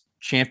of these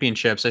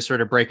championships, I sort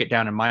of break it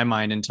down in my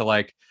mind into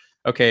like,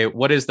 okay,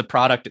 what is the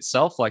product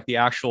itself? Like the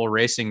actual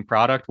racing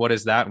product, what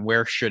is that? And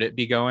where should it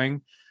be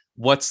going?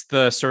 What's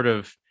the sort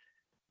of,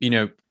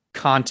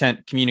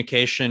 content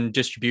communication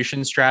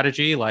distribution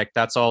strategy? Like,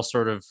 that's all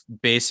sort of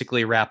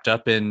basically wrapped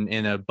up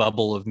in a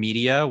bubble of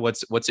media.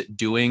 What's it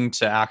doing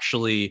to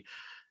actually,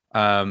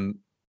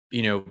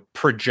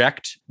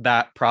 project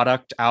that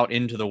product out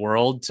into the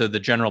world, to the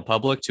general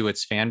public, to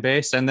its fan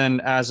base? And then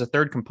as a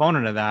third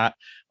component of that,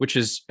 which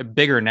is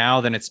bigger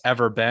now than it's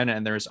ever been,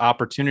 and there's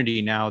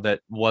opportunity now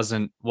that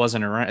wasn't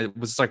around. It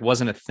was like,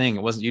 wasn't a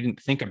thing. You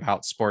didn't think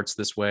about sports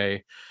this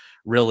way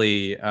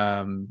really,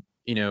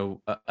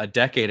 a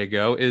decade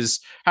ago, is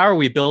how are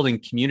we building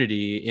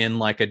community in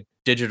like a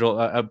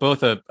digital,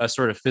 both a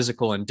sort of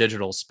physical and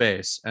digital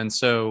space? And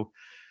so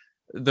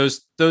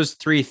those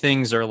three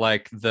things are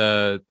like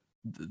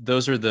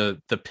those are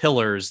the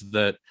pillars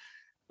that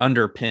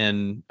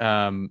underpin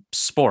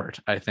sport,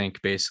 I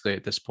think, basically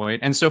at this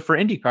point. And so for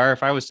IndyCar,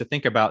 if I was to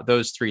think about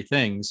those three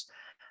things,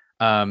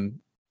 the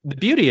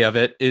beauty of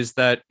it is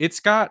that it's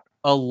got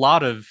a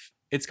lot of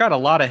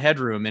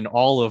headroom in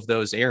all of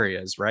those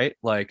areas, right?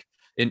 Like,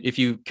 if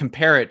you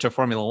compare it to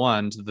Formula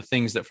One, to the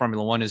things that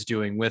Formula One is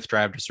doing with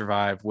Drive to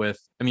Survive,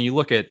 you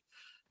look at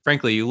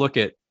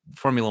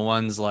Formula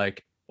One's,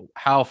 like,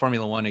 how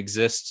Formula One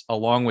exists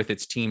along with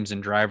its teams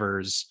and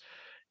drivers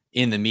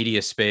in the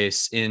media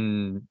space,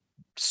 in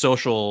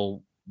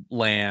social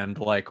land,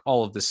 like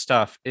all of this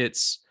stuff.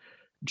 It's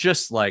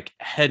just like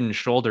head and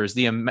shoulders.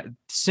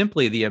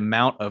 Simply the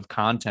amount of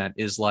content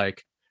is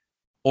like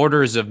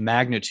orders of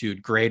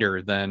magnitude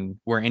greater than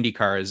where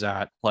IndyCar is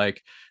at.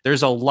 Like,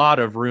 there's a lot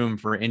of room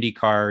for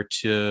IndyCar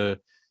to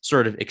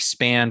sort of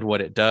expand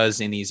what it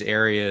does in these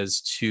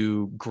areas,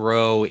 to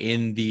grow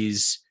in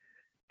these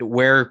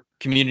where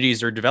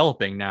communities are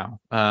developing now,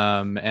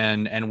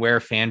 and where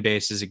fan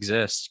bases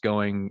exist,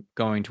 going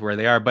to where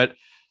they are. But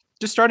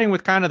just starting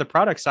with kind of the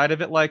product side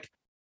of it, like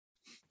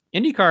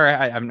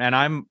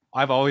IndyCar,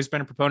 I've always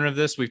been a proponent of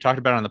this. We've talked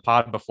about it on the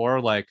pod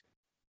before. Like,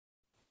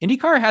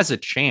 IndyCar has a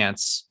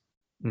chance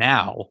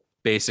now,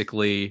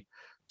 basically,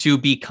 to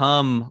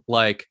become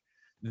like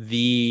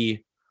the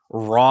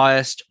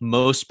rawest,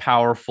 most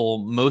powerful,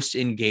 most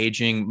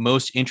engaging,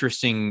 most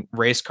interesting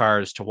race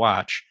cars to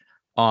watch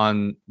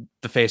on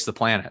the face of the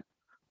planet.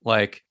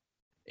 Like,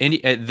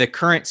 the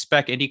current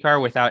spec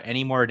IndyCar without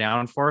any more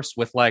downforce,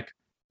 with like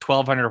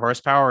 1,200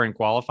 horsepower in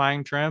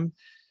qualifying trim,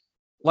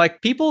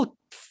 like, people,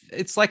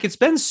 it's like, it's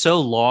been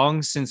so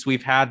long since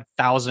we've had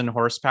 1,000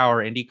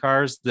 horsepower Indy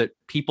cars that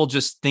people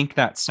just think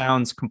that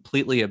sounds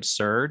completely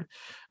absurd.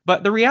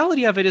 But the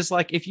reality of it is,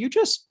 like, if you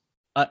just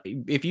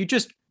if you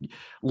just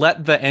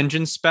let the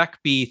engine spec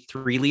be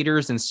 3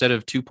 liters instead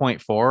of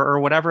 2.4 or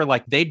whatever,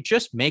 like they'd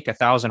just make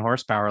 1,000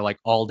 horsepower like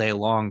all day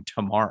long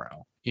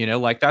tomorrow.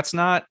 Like it's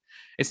not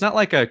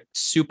like a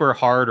super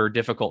hard or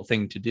difficult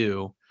thing to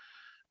do.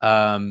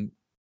 um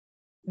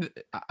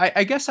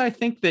I guess I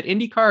think that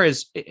IndyCar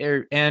is,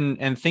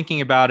 and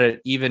thinking about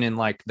it, even in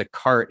like the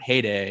kart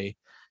heyday,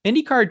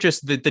 IndyCar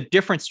just the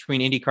difference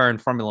between IndyCar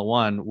and Formula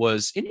One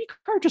was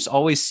IndyCar just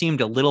always seemed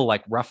a little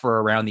like rougher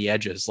around the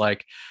edges.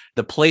 Like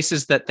the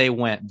places that they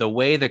went, the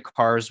way the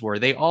cars were,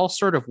 they all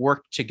sort of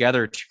worked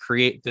together to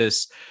create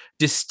this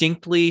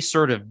distinctly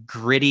sort of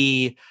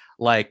gritty,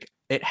 like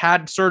it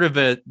had sort of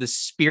the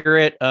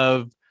spirit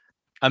of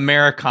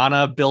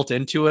Americana built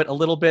into it a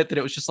little bit, that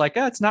it was just like,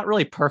 it's not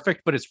really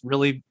perfect, but it's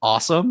really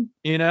awesome,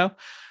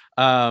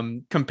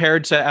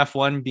 compared to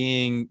F1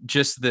 being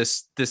just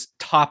this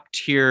top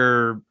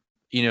tier,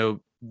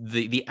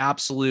 the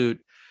absolute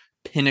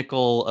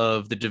pinnacle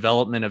of the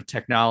development of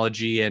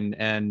technology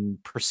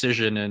and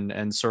precision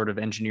and sort of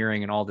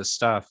engineering and all this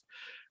stuff.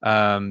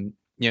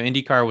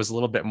 IndyCar was a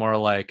little bit more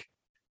like,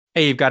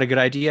 hey, you've got a good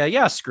idea,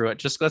 yeah, screw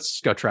it, let's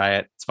just go try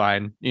it, it's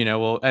fine,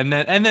 and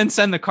then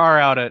send the car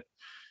out at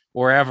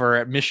wherever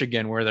at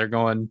Michigan where they're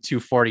going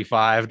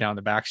 245 down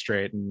the back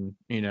straight, and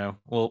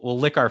we'll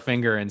lick our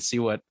finger and see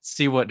what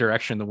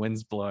direction the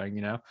wind's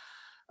blowing.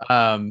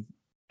 And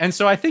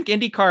so I think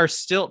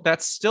IndyCar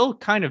that's still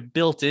kind of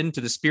built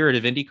into the spirit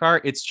of IndyCar.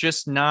 It's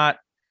just not,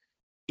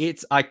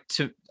 I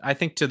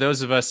think to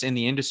those of us in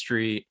the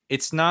industry,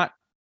 it's not,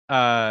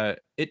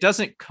 it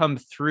doesn't come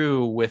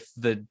through with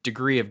the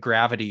degree of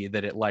gravity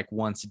that it like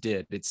once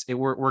did.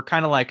 We're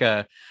kind of like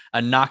a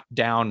knocked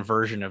down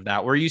version of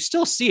that, where you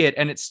still see it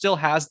and it still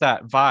has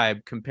that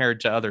vibe compared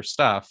to other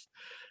stuff.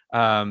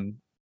 But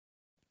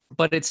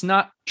it's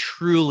not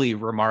truly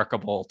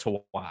remarkable to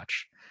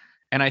watch.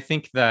 And I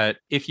think that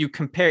if you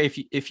compare,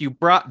 if you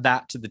brought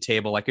that to the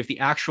table, like if the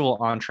actual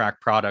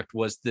on-track product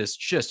was this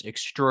just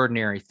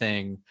extraordinary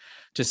thing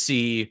to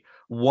see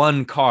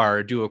one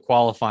car do a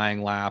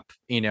qualifying lap,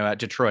 at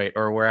Detroit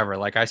or wherever,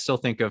 like I still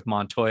think of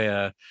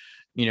Montoya,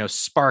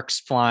 sparks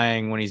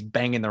flying when he's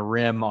banging the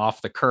rim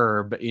off the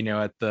curb, at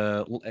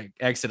the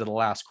exit of the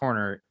last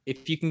corner.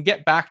 If you can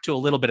get back to a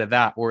little bit of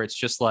that, where it's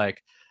just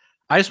like,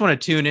 I just want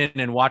to tune in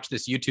and watch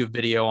this YouTube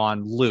video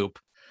on loop.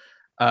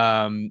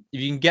 If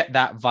you can get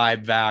that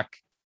vibe back,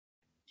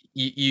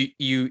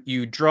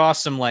 you draw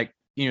some like,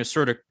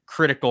 sort of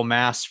critical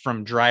mass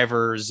from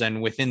drivers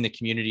and within the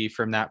community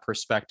from that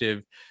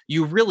perspective,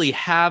 you really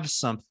have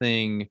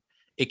something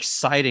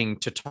exciting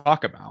to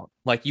talk about.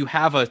 Like you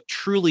have a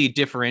truly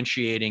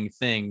differentiating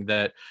thing,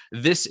 that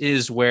this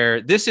is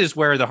where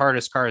the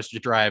hardest cars to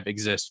drive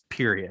exist,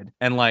 period.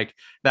 And like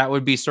that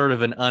would be sort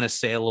of an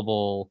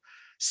unassailable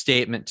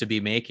statement to be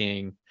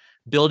making,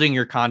 building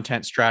your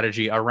content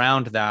strategy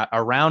around that,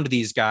 around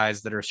these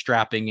guys that are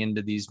strapping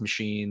into these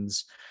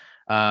machines,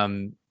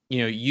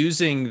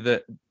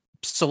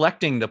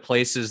 selecting the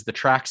places, the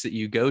tracks that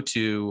you go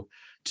to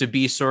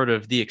be sort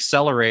of the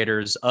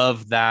accelerators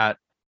of that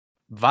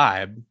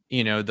vibe,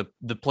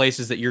 the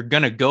places that you're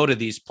going to go to,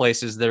 these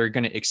places that are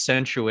going to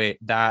accentuate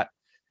that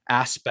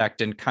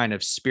aspect and kind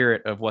of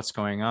spirit of what's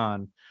going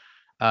on.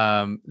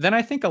 Then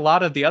I think a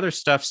lot of the other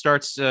stuff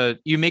starts,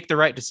 you make the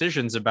right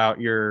decisions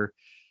about your,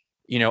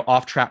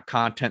 off-track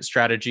content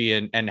strategy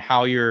and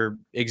how you're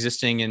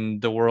existing in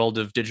the world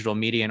of digital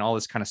media and all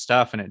this kind of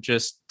stuff. And it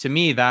just, to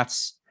me, that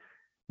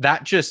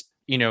just,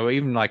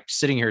 even like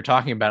sitting here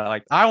talking about it,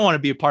 like, I want to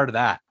be a part of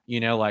that,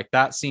 like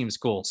that seems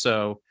cool.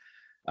 So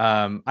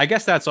I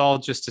guess that's all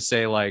just to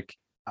say, like,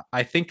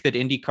 I think that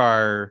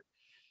IndyCar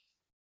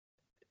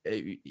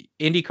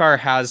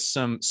has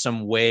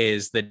some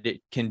ways that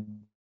it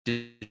can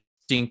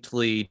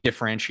distinctly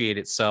differentiate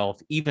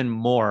itself even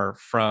more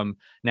from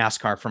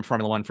NASCAR, from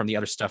Formula One, from the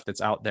other stuff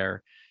that's out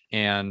there,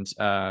 and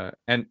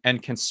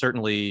can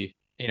certainly,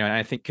 and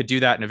I think could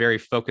do that in a very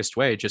focused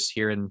way just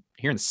here in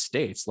the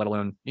States, let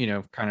alone,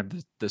 kind of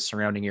the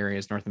surrounding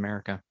areas, North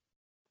America.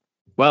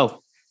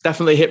 Well,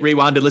 definitely hit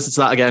rewind and listen to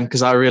that again,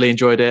 because I really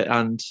enjoyed it.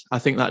 And I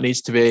think that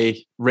needs to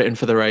be written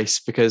for the race,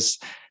 because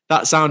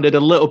that sounded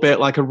a little bit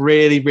like a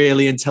really,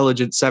 really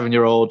intelligent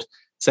 7-year-old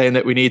saying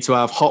that we need to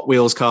have Hot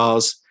Wheels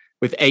cars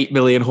with 8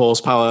 million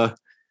horsepower,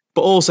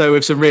 but also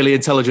with some really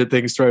intelligent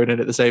things thrown in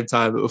at the same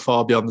time that were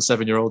far beyond the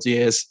 7-year-old's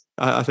years.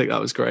 I think that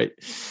was great.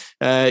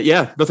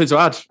 Nothing to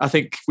add. I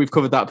think we've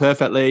covered that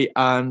perfectly,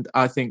 and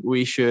I think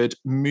we should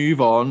move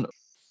on.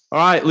 All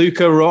right,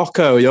 Luca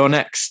Ruocco, you're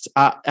next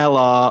at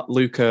LR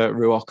Luca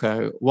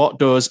Ruocco. What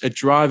does a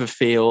driver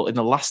feel in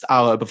the last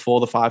hour before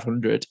the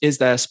 500? Is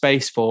there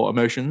space for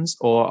emotions,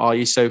 or are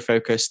you so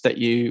focused that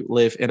you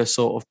live in a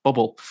sort of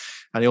bubble?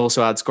 And he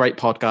also adds, great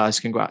pod, guys.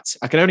 Congrats.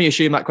 I can only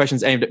assume that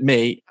question's aimed at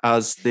me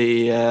as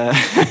the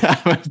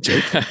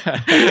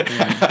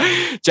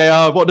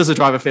JR, what does a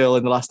driver feel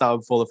in the last hour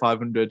before the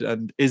 500?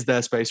 And is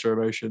there space for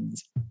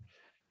emotions?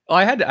 Well,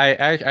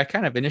 I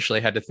kind of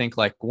initially had to think,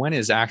 like, when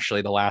is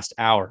actually the last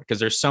hour? Because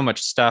there's so much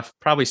stuff,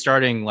 probably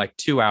starting like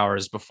 2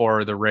 hours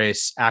before the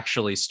race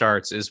actually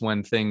starts is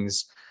when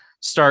things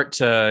start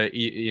to,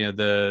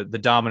 the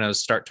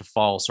dominoes start to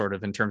fall sort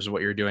of in terms of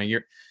what you're doing.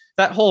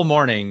 That whole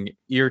morning,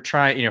 you're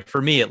trying,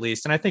 for me at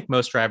least, and I think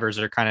most drivers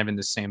are kind of in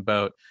the same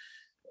boat.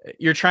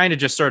 You're trying to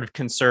just sort of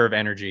conserve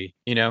energy.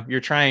 You're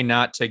trying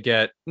not to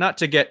get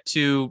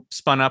too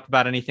spun up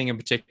about anything in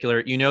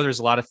particular. There's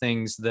a lot of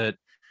things that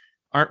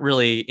aren't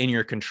really in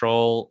your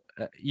control.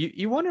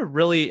 You want to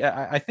really,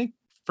 I think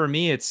for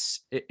me,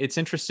 it's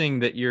interesting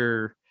that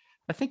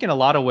I think in a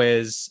lot of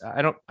ways,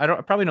 I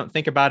probably don't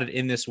think about it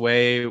in this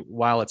way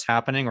while it's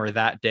happening or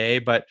that day,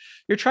 but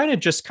you're trying to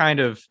just kind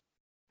of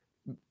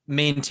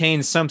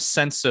maintain some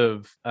sense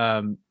of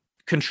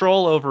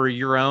control over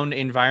your own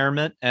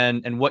environment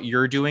and what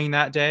you're doing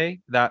that day,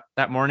 that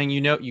morning.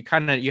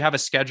 You have a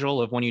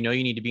schedule of when you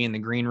need to be in the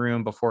green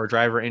room before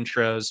driver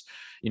intros.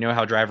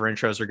 How driver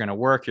intros are going to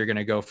work. You're going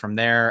to go from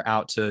there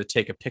out to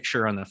take a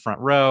picture on the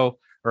front row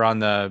or on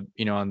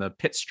the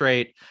pit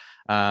straight.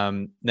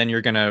 Then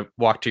you're going to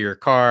walk to your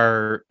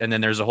car, and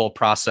then there's a whole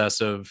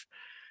process of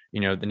the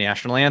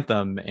national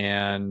anthem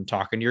and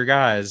talking to your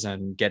guys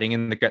and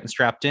getting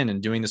strapped in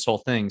and doing this whole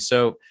thing.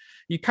 So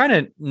you kind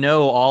of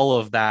know all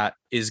of that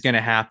is going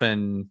to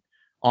happen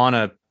on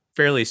a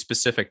fairly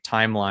specific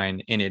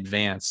timeline in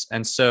advance.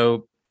 And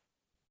so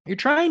you're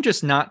trying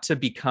just not to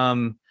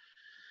become,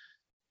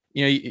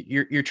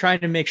 you're trying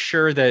to make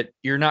sure that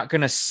you're not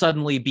going to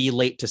suddenly be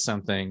late to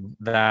something,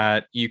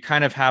 that you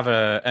kind of have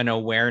an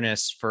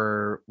awareness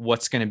for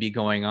what's going to be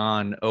going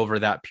on over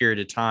that period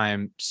of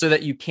time, so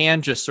that you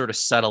can just sort of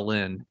settle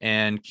in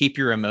and keep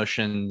your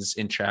emotions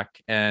in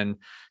check and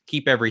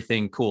keep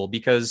everything cool.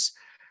 Because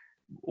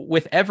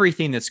with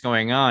everything that's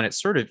going on,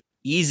 it's sort of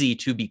easy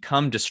to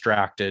become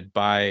distracted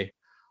by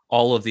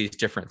all of these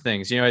different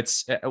things.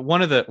 It's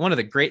one of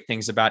the great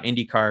things about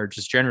IndyCar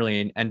just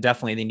generally, and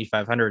definitely the Indy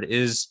 500,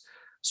 is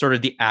sort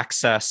of the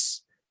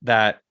access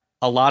that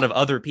a lot of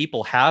other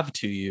people have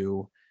to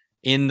you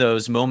in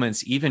those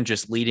moments, even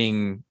just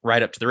leading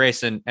right up to the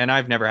race. And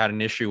I've never had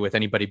an issue with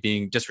anybody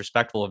being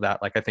disrespectful of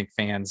that. Like, I think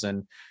fans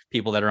and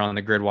people that are on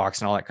the grid walks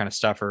and all that kind of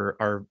stuff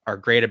are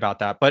great about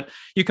that. But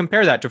you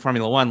compare that to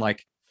Formula One,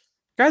 like,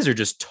 guys are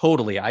just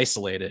totally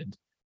isolated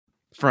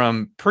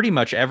from pretty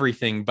much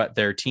everything but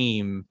their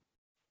team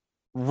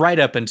right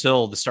up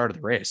until the start of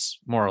the race,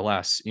 more or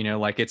less.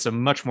 Like, it's a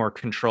much more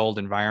controlled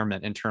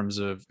environment in terms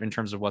of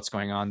what's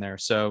going on there.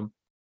 So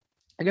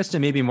I guess to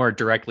maybe more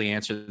directly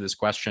answer this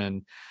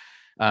question,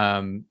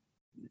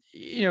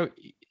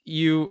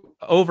 you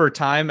over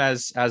time,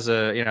 as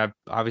a, I've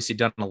obviously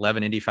done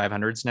 11 Indy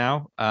 500s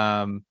now.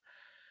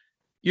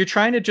 You're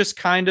trying to just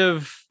kind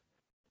of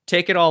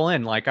take it all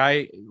in. Like,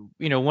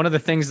 one of the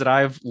things that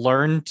I've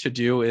learned to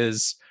do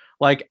is,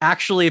 like,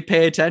 actually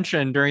pay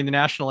attention during the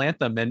national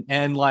anthem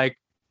and like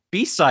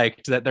be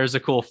psyched that there's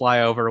a cool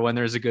flyover when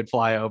there's a good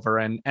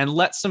flyover, and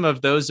let some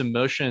of those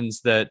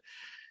emotions that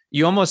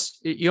you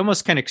almost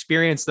can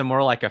experience them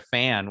more like a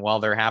fan while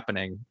they're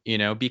happening,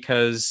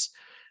 because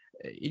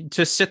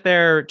to sit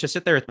there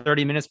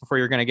 30 minutes before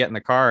you're going to get in the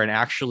car and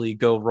actually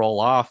go roll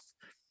off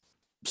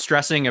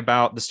stressing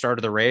about the start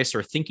of the race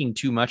or thinking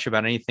too much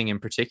about anything in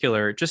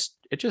particular, it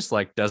just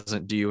like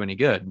doesn't do you any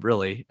good,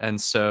 really. And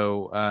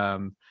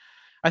so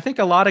I think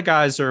a lot of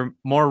guys are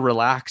more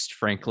relaxed,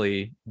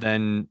 frankly,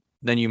 than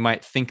you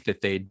might think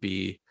that they'd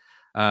be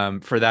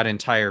for that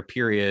entire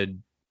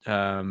period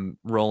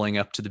rolling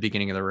up to the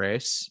beginning of the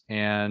race.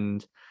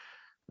 And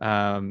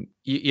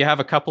you have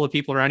a couple of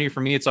people around you.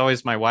 For me, it's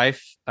always my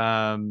wife.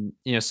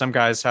 Some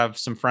guys have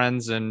some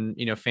friends and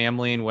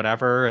family and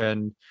whatever,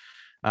 and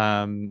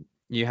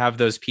you have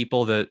those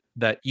people that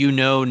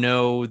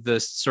know the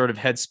sort of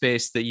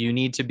headspace that you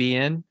need to be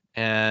in.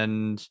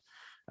 And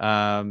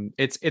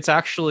it's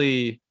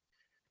actually,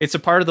 it's a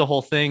part of the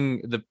whole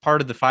thing, the part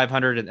of the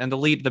 500 and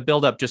the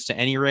build up just to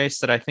any race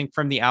that I think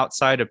from the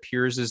outside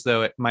appears as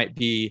though it might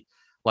be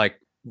like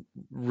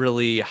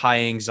really high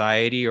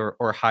anxiety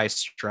or high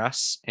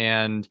stress.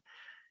 And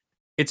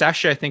it's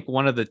actually, I think,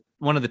 one of the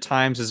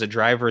times as a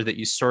driver that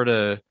you sort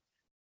of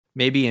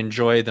maybe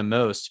enjoy the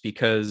most,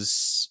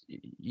 because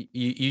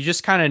you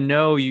just kind of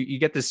know, you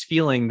get this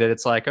feeling that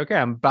it's like, okay,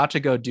 I'm about to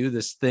go do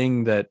this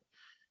thing that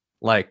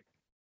like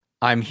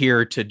I'm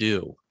here to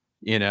do,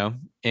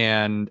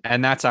 and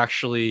that's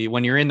actually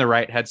when you're in the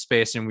right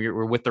headspace and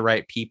we're with the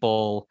right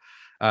people,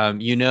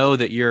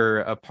 that you're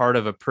a part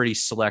of a pretty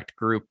select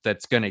group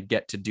that's going to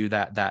get to do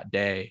that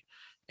day.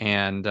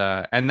 And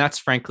that's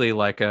frankly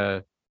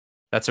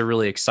that's a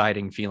really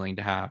exciting feeling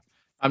to have.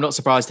 I'm not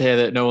surprised to hear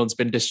that no one's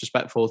been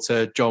disrespectful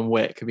to John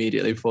Wick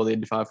immediately before the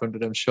Indy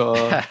 500. I'm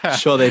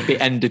sure they'd be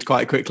ended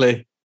quite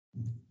quickly.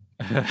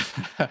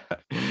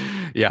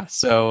 Yeah.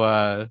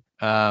 So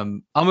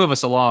I'll move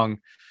us along.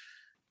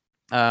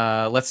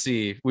 Let's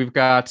see. We've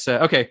got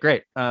okay,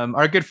 great.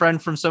 Our good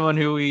friend from someone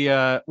who we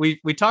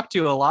talked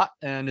to a lot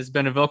and has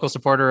been a vocal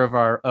supporter of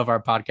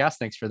our podcast.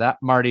 Thanks for that,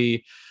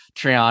 Marty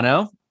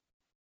Triano.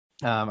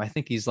 I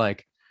think he's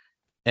like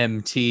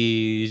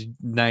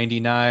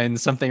MT99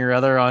 something or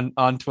other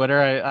on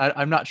Twitter.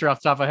 I'm not sure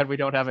off the top of my head. We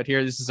don't have it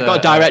here. This is got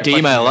a direct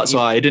email. That's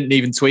why he didn't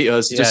even tweet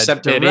us. He just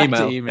sent me an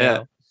email.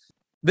 Yeah.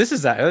 This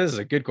is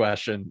a good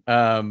question.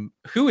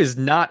 Who is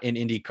not in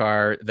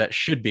IndyCar that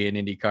should be in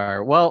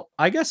IndyCar? Well,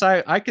 I guess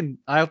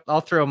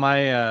I'll throw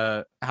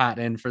my hat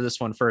in for this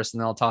one first,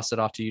 and then I'll toss it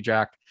off to you,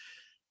 Jack.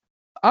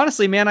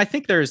 Honestly, man, I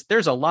think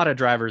there's a lot of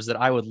drivers that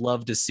I would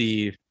love to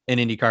see in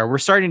IndyCar. We're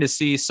starting to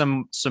see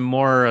some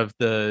more of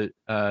the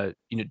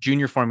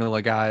junior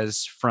Formula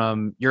guys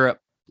from Europe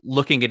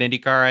looking at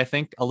IndyCar. I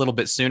think a little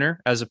bit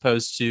sooner, as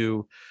opposed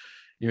to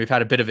we've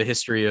had a bit of a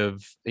history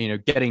of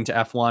getting to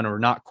F1 or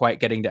not quite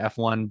getting to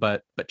F1,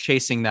 but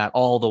chasing that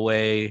all the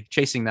way,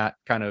 chasing that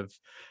kind of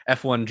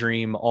F1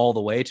 dream all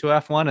the way to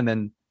F1, and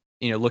then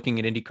looking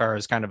at IndyCar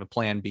as kind of a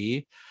plan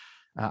B.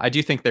 I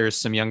do think there's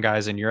some young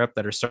guys in Europe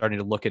that are starting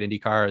to look at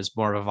IndyCar as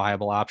more of a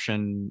viable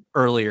option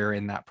earlier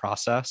in that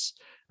process.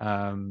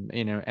 And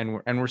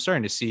we're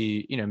starting to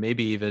see,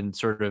 maybe even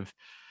sort of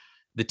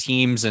the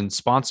teams and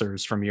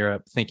sponsors from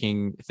Europe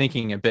thinking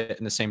a bit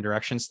in the same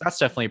direction. So that's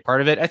definitely part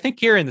of it. I think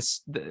here in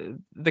this,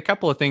 the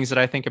couple of things that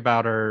I think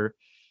about are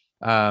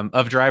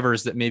of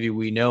drivers that maybe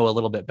we know a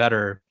little bit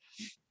better.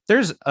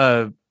 There's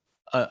a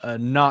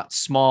not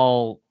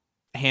small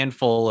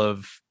handful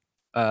of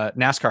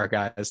NASCAR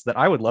guys that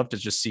I would love to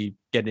just see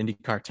get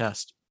IndyCar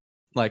test,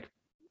 like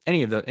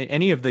any of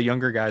the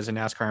younger guys in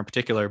NASCAR in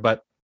particular,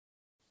 but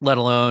let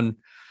alone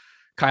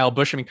Kyle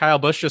Busch. I mean, Kyle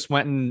Busch just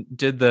went and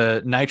did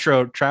the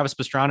Travis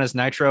Pastrana's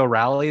Nitro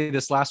rally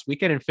this last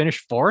weekend and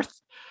finished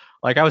fourth.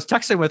 Like, I was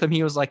texting with him.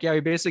 He was like, yeah,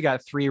 he basically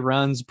got 3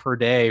 runs per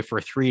day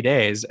for 3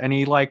 days. And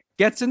he like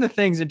gets into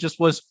things and just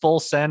was full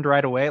send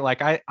right away.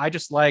 Like, I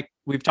just like,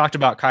 we've talked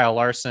about Kyle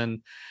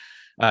Larson,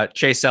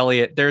 Chase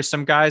Elliott. There's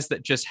some guys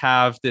that just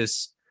have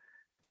this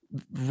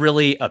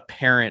really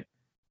apparent,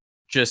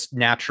 just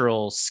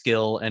natural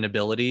skill and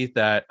ability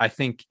that I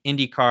think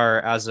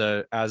IndyCar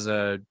as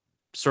a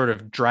sort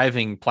of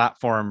driving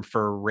platform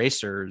for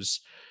racers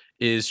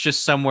is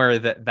just somewhere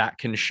that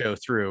can show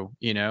through,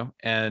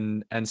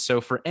 and so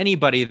for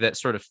anybody that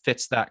sort of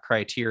fits that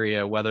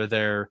criteria, whether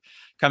they're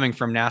coming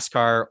from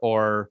NASCAR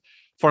or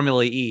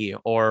Formula E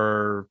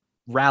or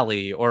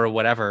rally or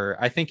whatever,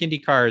 I think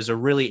IndyCar is a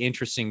really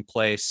interesting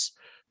place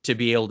to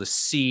be able to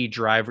see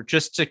drivers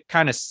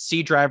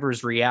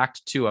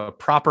react to a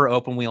proper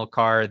open wheel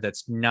car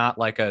that's not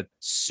like a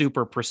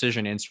super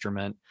precision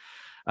instrument,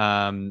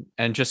 and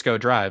just go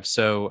drive.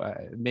 So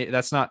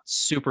that's not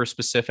super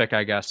specific,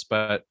 I guess,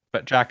 but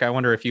Jack, I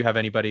wonder if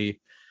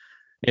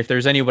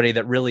there's anybody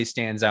that really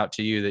stands out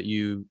to you that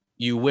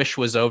you wish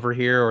was over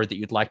here or that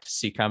you'd like to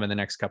see come in the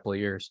next couple of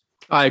years.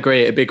 I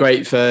agree. It'd be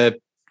great for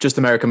just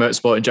American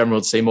motorsport in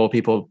general to see more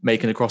people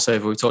making a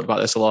crossover. We've talked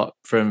about this a lot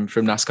from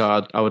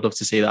NASCAR. I would love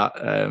to see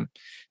that.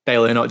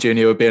 Dale Earnhardt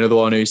Jr. would be another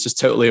one who's just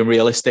totally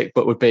unrealistic,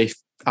 but would be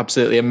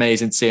absolutely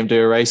amazing to see him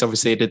do a race.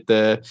 Obviously, he did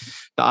the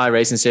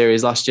iRacing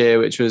series last year,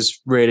 which was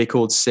really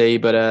cool to see.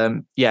 But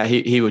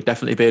he would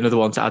definitely be another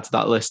one to add to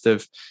that list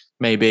of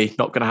maybe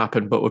not going to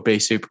happen, but would be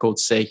super cool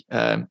to see.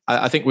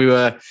 I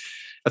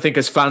think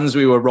as fans,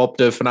 we were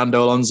robbed of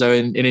Fernando Alonso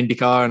in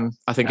IndyCar, and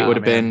I think it would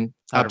have been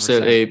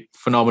absolutely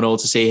phenomenal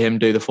to see him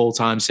do the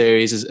full-time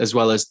series as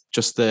well as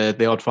just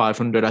the odd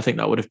 500. I think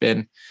that would have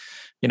been,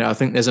 I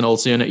think there's an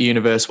alternate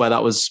universe where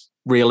that was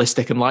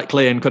realistic and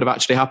likely and could have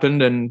actually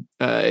happened, and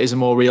is a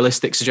more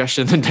realistic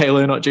suggestion than Dale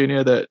Earnhardt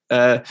Jr. that,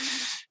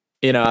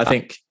 I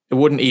think it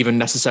wouldn't even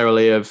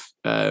necessarily have,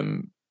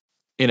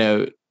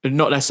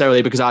 not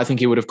necessarily because I think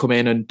he would have come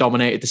in and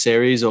dominated the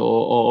series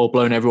or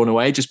blown everyone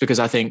away, just because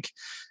I think,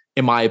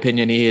 in my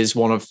opinion, he is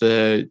one of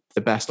the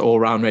best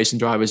all-round racing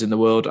drivers in the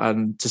world,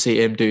 and to see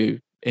him do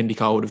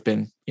IndyCar would have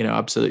been,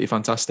 absolutely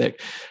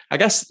fantastic. I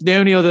guess the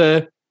only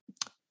other,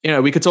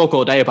 we could talk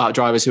all day about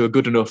drivers who are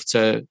good enough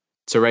to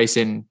race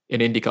in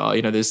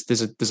IndyCar.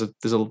 There's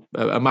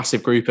a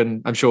massive group,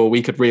 and I'm sure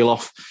we could reel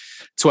off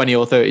 20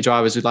 or 30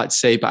 drivers we'd like to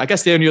see. But I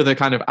guess the only other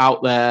kind of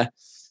out there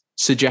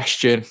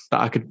suggestion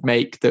that I could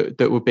make that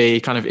would be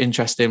kind of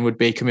interesting would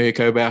be Kamui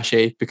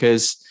Kobayashi,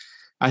 because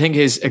I think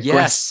his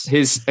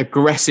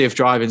aggressive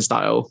driving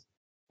style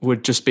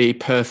would just be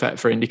perfect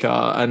for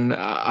IndyCar. And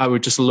I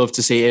would just love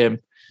to see him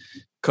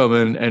come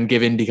and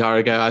give IndyCar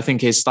a go. I think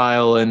his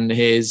style and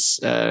his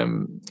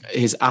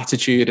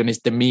attitude and his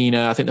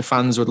demeanor, I think the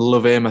fans would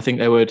love him. I think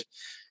they would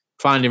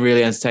find him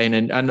really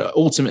entertaining. And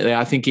ultimately,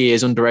 I think he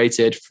is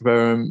underrated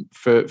from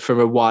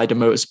a wider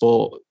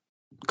motorsport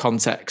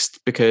context,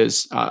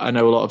 because I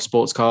know a lot of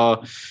sports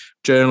car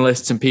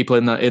journalists and people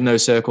in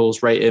those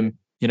circles rate him,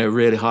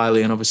 really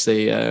highly, and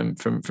obviously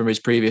from his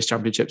previous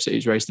championships that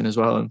he's raced in as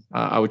well. And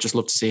I would just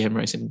love to see him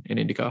racing in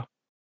IndyCar.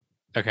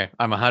 Okay,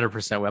 I'm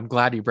 100%. I'm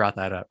glad you brought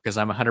that up, because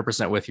I'm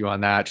 100% with you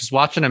on that. Just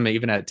watching him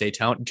even at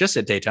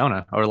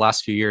Daytona, over the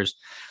last few years,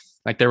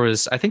 like there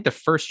was, I think the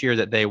first year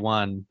that they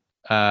won,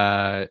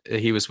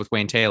 he was with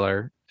Wayne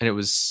Taylor, and it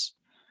was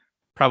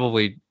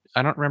probably,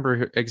 I don't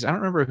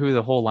remember who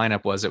the whole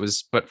lineup was. It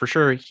was, but for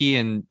sure he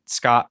and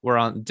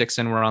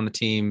Dixon were on the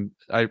team.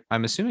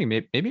 I'm assuming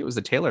maybe it was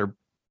the Taylor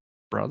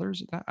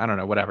brothers. I don't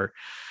know, whatever.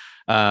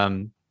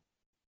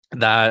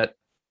 That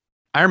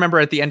I remember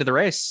at the end of the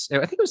race,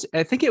 I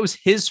think it was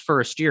his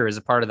first year as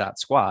a part of that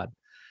squad,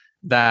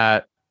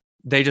 that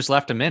they just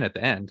left him in at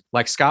the end.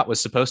 Like Scott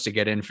was supposed to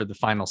get in for the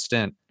final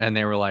stint, and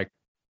they were like,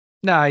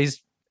 "Nah,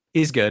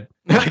 he's good.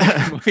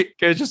 Like,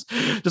 just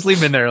leave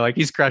him in there. Like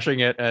he's crushing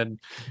it." And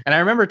I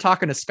remember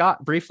talking to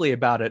Scott briefly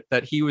about it,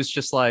 that he was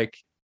just like,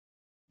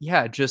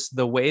 yeah, just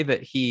the way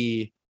that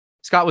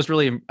Scott was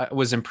really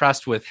was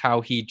impressed with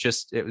how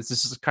this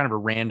is kind of a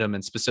random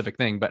and specific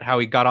thing, but how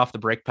he got off the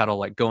brake pedal,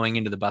 like going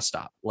into the bus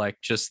stop, like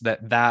just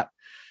that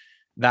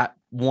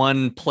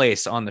one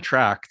place on the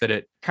track, that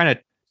it kind of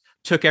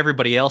took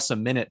everybody else a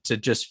minute to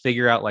just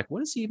figure out, like,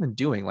 what is he even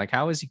doing? Like,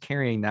 how is he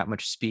carrying that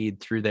much speed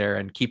through there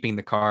and keeping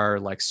the car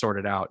like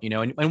sorted out,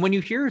 and when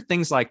you hear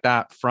things like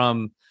that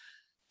from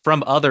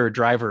other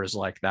drivers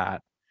like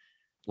that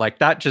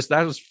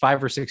was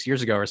 5 or 6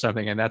 years ago or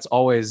something. And that's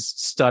always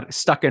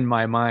stuck in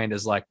my mind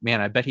as like,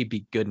 man, I bet he'd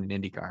be good in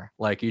IndyCar.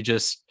 Like it's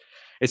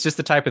just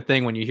the type of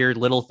thing when you hear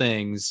little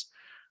things,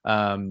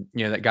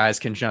 that guys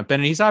can jump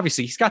in, and he's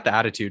got the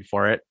attitude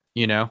for it,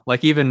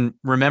 like even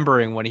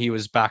remembering when he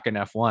was back in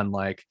F1,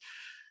 like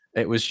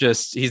it was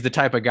just, he's the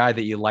type of guy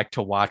that you like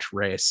to watch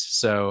race.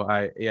 So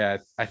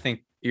I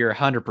think you're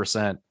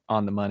 100%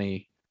 on the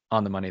money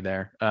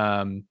there.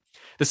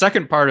 The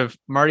second part of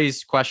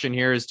Marty's question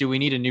here is, do we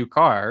need a new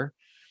car?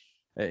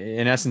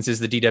 In essence, is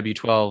the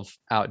DW12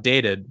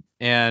 outdated?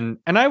 And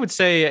I would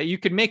say you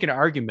could make an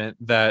argument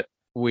that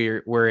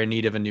we're in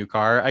need of a new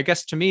car. I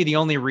guess to me, the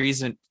only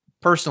reason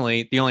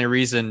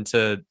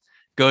to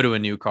go to a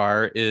new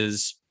car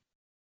is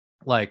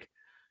like,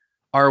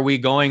 are we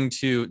going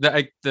to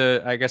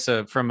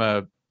from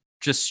a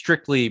just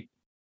strictly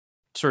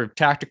sort of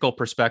tactical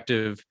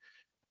perspective,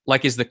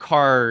 like, is the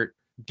car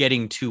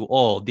getting too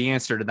old? The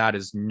answer to that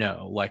is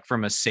no. Like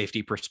from a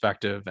safety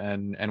perspective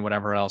and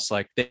whatever else,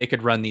 like they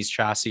could run these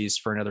chassis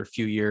for another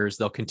few years.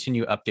 They'll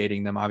continue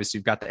updating them. Obviously,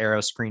 we've got the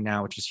aero screen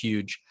now, which is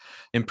huge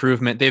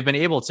improvement. They've been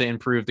able to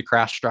improve the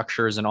crash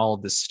structures and all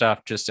of this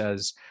stuff just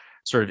as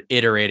sort of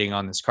iterating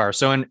on this car.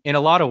 So in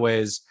a lot of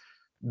ways,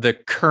 the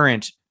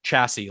current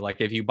chassis,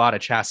 like if you bought a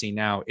chassis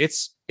now,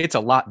 it's a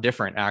lot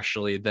different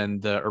actually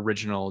than the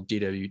original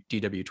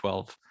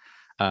DW12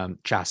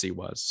 chassis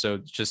was. So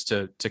just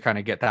to kind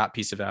of get that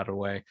piece of it out of the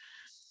way.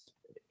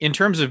 In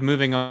terms of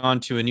moving on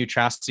to a new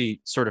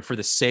chassis, sort of for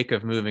the sake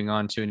of moving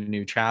on to a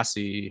new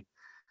chassis,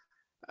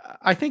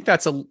 I think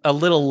that's a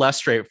little less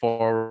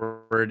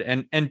straightforward,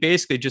 and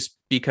basically just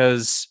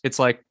because it's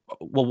like,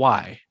 well,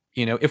 why?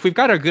 If we've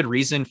got a good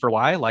reason for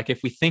why, like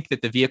if we think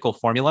that the vehicle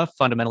formula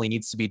fundamentally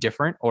needs to be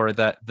different, or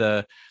that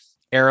the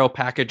aero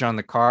package on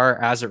the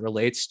car as it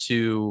relates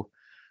to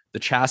the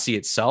chassis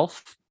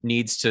itself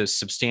needs to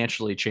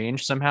substantially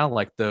change somehow,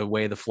 like the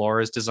way the floor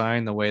is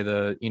designed, the way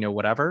the,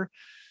 whatever,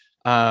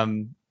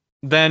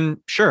 then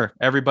sure,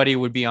 everybody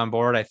would be on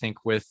board, I think,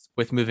 with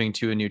moving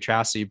to a new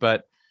chassis.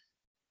 But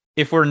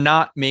if we're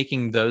not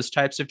making those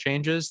types of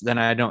changes, then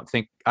I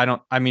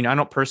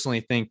don't personally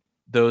think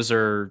those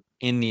are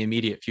in the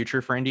immediate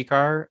future for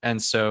IndyCar.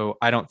 And so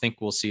I don't think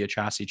we'll see a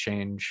chassis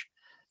change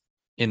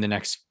in the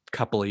next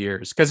couple of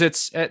years, because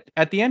it's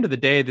at the end of the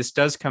day, this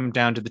does come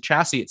down to the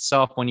chassis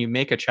itself. When you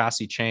make a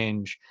chassis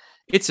change,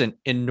 it's an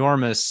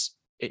enormous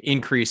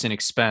increase in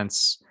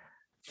expense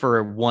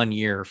for 1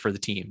 year for the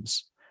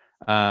teams.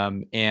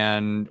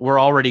 And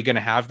we're already going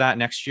to have that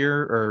next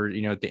year, or,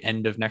 at the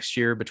end of next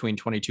year, between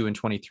 22 and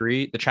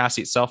 23. The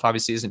chassis itself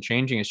obviously isn't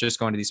changing. It's just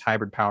going to these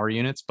hybrid power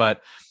units,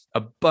 but a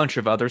bunch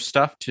of other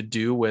stuff to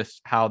do with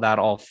how that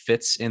all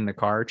fits in the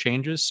car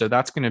changes. So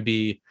that's going to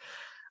be,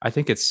 I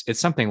think it's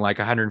something like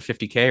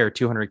 150K or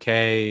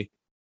 200K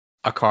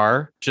a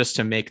car just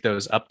to make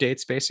those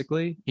updates.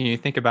 Basically, you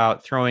think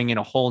about throwing in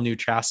a whole new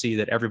chassis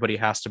that everybody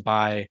has to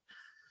buy,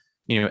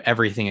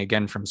 everything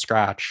again from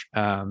scratch.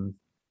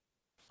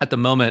 At the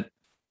moment,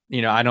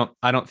 I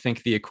don't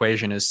think the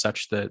equation is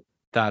such that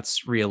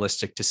that's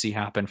realistic to see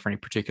happen for any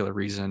particular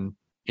reason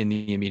in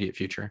the immediate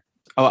future.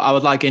 I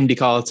would like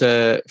IndyCar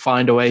to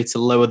find a way to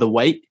lower the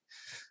weight.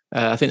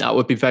 I think that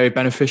would be very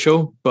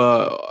beneficial.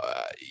 But,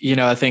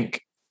 I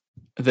think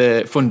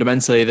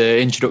fundamentally the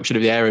introduction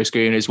of the aero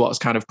screen is what's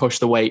kind of pushed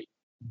the weight,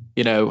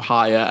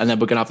 higher. And then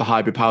we're going to have the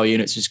hybrid power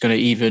units, which is going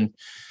to even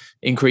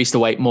increase the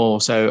weight more.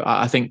 So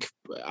I think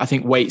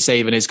weight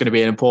saving is going to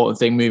be an important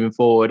thing moving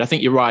forward. I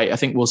think you're right. I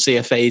think we'll see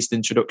a phased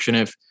introduction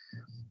of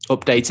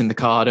updating the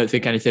car. I don't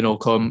think anything will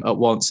come at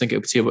once. I think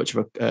it'll be too much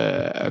of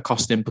a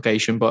cost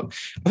implication. But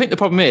I think the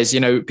problem is,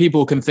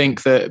 people can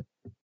think that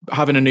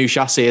having a new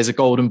chassis is a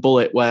golden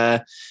bullet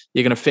where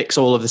you're going to fix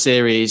all of the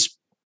series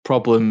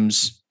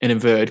problems in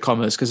inverted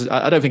commas, because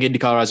I don't think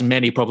IndyCar has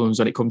many problems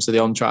when it comes to the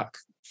on-track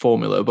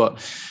formula. But,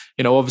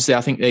 obviously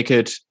I think they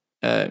could,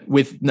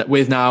 with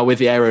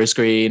the aero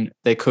screen,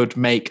 they could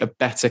make a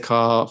better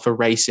car for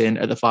racing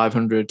at the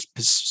 500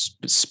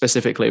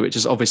 specifically, which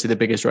is obviously the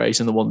biggest race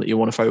and the one that you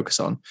want to focus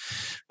on.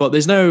 But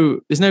there's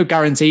no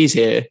guarantees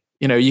here.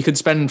 You could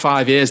spend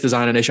 5 years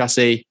designing a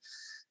chassis,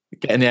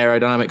 getting the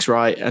aerodynamics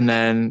right, and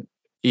then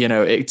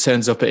it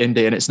turns up at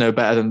Indy and it's no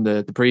better than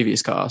the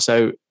previous car.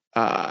 So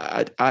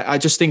I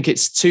just think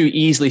it's too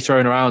easily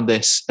thrown around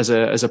this as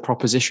a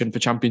proposition for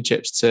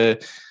championships to,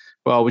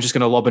 well, we're just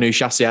going to lob a new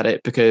chassis at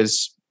it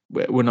because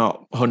we're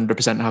not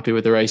 100% happy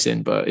with the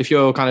racing. But if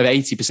you're kind of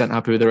 80%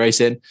 happy with the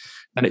racing,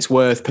 then it's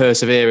worth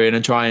persevering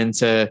and trying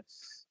to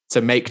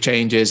make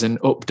changes and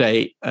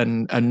update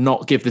and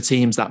not give the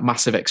teams that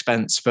massive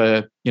expense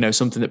for,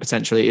 something that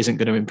potentially isn't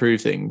going to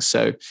improve things.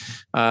 So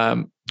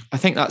I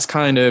think that's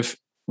kind of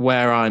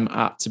where I'm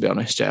at, to be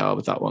honest, JR,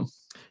 with that one.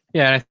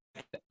 Yeah.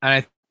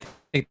 And I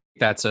think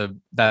that's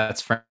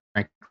frankly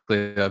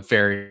a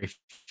very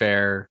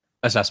fair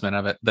assessment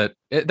of it, that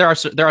there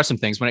are some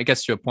things when it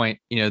gets to a point,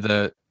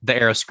 the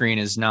aero screen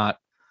is not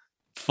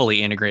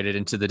fully integrated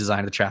into the design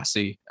of the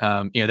chassis.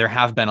 There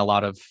have been a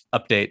lot of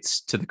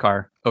updates to the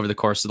car over the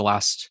course of the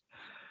last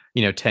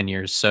 10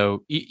 years.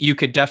 So you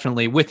could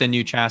definitely, with a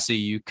new chassis,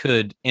 you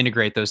could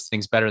integrate those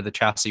things better. The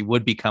chassis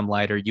would become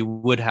lighter. You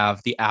would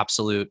have the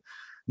absolute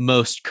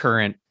most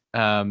current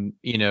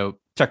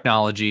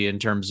technology in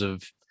terms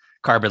of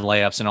carbon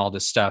layups and all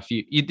this stuff.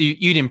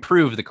 You'd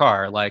improve the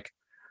car. Like,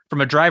 from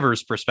a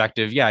driver's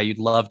perspective, yeah, you'd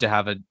love to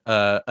have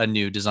a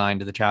new design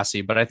to the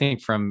chassis. But I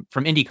think from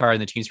IndyCar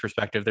and the team's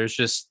perspective,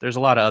 there's a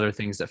lot of other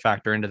things that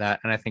factor into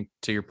that. And I think,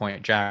 to your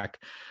point, Jack,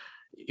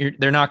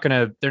 they're not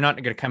gonna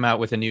come out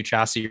with a new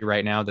chassis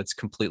right now that's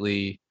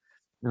completely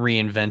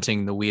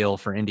reinventing the wheel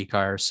for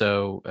IndyCar.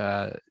 So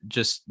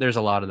there's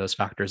a lot of those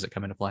factors that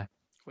come into play.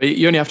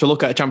 You only have to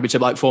look at a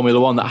championship like Formula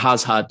One that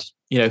has had,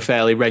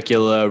 fairly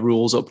regular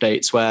rules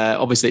updates, where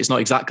obviously it's not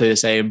exactly the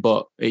same,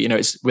 but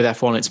it's with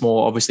F1, it's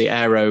more obviously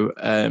aero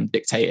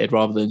dictated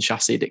rather than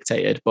chassis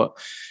dictated. But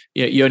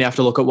you only have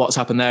to look at what's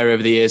happened there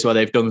over the years, where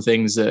they've done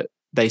things that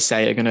they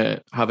say are going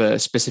to have a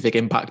specific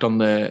impact on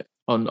the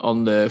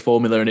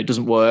formula, and it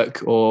doesn't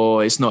work,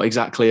 or it's not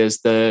exactly as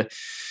the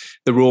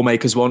rule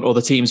makers want, or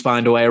the teams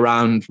find a way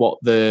around what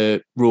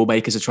the rule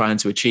makers are trying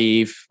to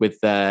achieve with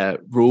their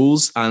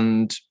rules.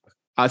 And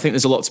I think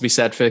there's a lot to be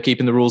said for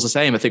keeping the rules the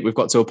same. I think we've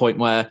got to a point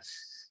where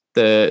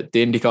the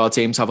IndyCar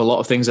teams have a lot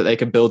of things that they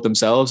can build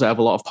themselves. They have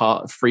a lot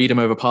of freedom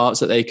over parts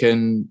that they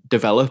can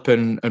develop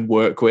and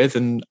work with.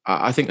 And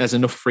I think there's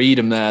enough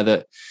freedom there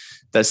that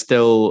there's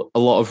still a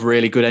lot of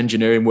really good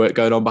engineering work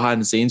going on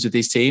behind the scenes with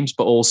these teams,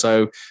 but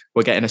also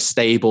we're getting a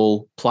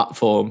stable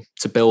platform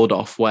to build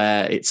off,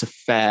 where it's a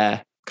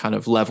fair kind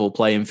of level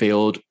playing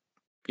field,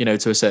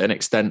 to a certain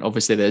extent.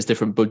 Obviously there's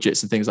different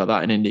budgets and things like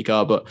that in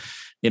IndyCar, but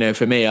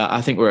for me,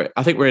 I think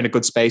we're in a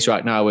good space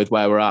right now with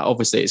where we're at.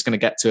 Obviously it's going to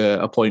get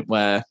to a point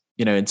where,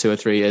 in 2 or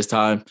 3 years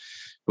time,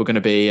 we're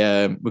going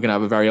to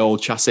have a very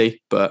old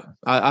chassis, but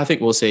I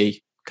think we'll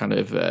see kind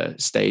of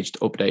staged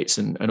updates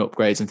and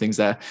upgrades and things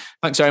there.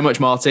 Thanks very much,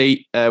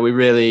 Marty. I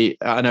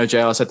know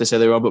JR said this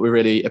earlier on, but we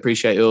really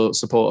appreciate your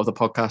support of the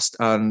podcast,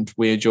 and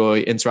we enjoy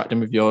interacting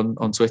with you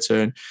on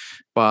Twitter and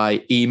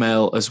by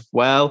email as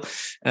well.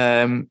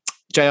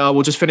 JR,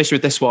 we'll just finish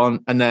with this one,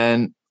 and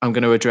then I'm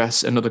going to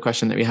address another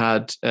question that we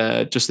had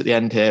just at the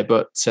end here.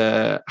 But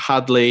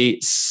Hadley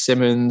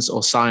Simons,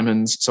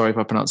 sorry if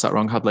I pronounced that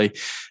wrong, Hadley,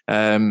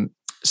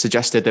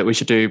 suggested that we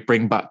should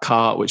bring back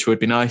kart, which would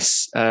be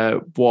nice.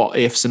 What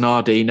if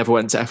Zanardi never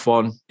went to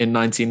F1 in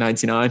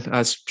 1999?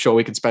 I'm sure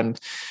we could spend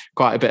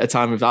quite a bit of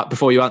time with that.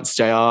 Before you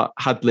answer, JR,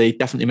 Hadley,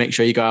 definitely make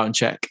sure you go out and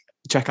check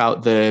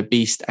out the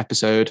Beast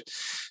episode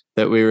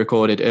that we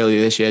recorded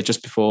earlier this year,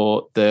 just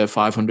before the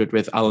 500,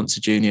 with Alan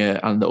Jr.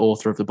 and the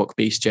author of the book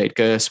Beast, Jade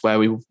Gerse, where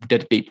we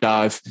did a deep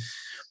dive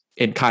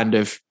in kind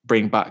of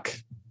bring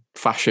back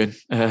fashion.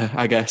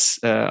 I guess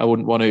I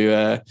wouldn't want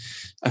to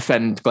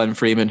offend Glenn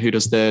Freeman, who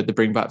does the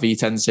Bring Back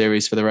V10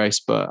 series for the race,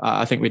 but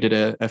I think we did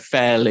a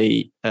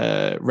fairly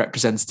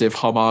representative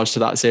homage to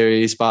that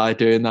series by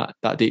doing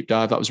that deep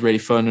dive. That was really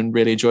fun and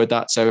really enjoyed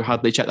that. So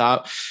Hadley, check that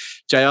out.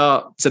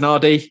 JR,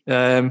 Zanardi,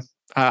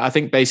 I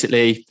think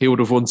basically he would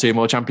have won 2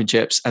 more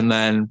championships, and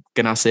then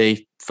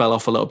Ganassi fell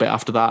off a little bit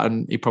after that,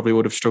 and he probably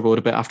would have struggled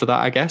a bit after that,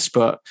 I guess.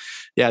 But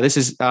yeah, this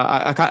is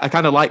I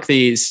kind of like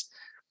these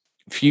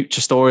future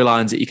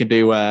storylines that you can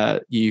do, where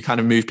you kind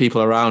of move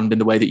people around in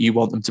the way that you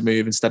want them to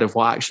move instead of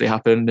what actually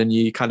happened, and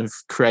you kind of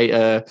create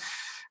a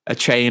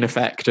chain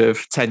effect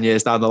of 10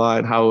 years down the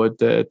line. How would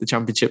the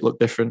championship look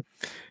different?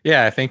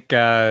 Yeah, I think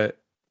I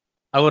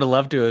would have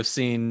loved to have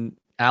seen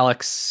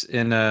Alex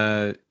in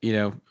there's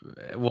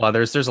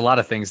a lot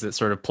of things that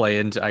sort of play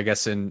into, I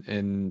guess,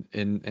 in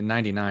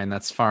 99.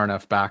 That's far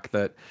enough back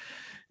that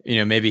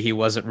maybe he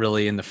wasn't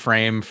really in the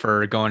frame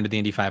for going to the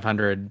Indy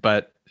 500,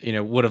 but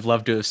would have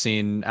loved to have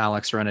seen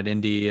Alex run at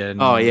Indy, and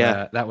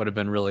that would have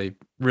been really,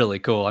 really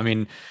cool. I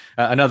mean,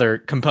 another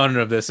component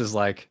of this is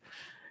like,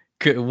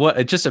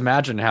 just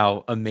imagine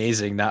how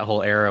amazing that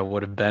whole era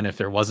would have been if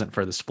there wasn't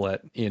for the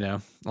split.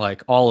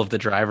 Like all of the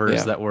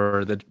drivers that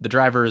were the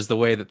drivers, the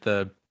way that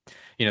the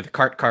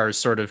kart cars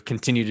sort of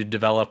continue to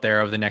develop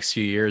there over the next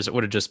few years, it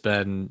would have just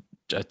been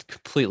a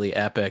completely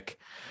epic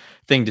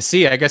thing to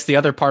see. I guess the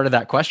other part of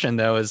that question,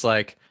 though, is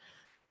like,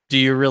 do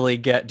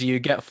you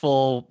get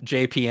full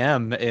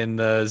JPM in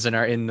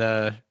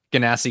the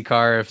Ganassi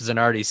car if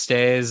Zanardi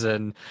stays,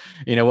 and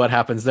what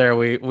happens there?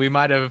 We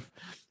might have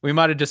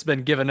just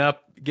been given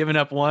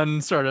up one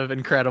sort of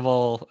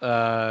incredible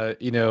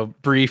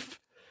brief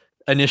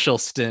initial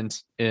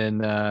stint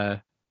in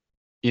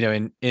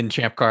in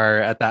Champ Car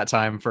at that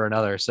time for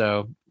another.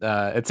 So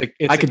I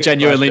could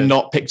genuinely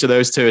not picture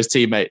those two as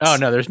teammates. Oh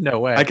no, there's no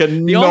way. I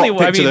can not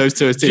picture those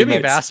two as teammates.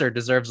 Jimmy Vasser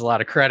deserves a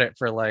lot of credit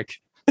for like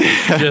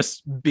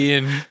just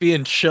being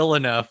chill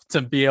enough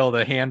to be able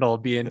to handle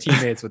being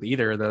teammates with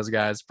either of those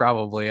guys,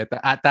 probably at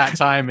that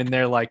time in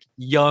their like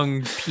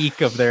young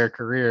peak of their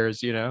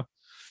careers,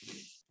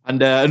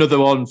 And another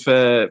one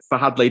for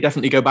Hadley,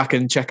 definitely go back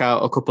and check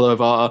out a couple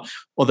of our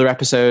other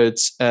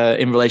episodes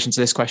in relation to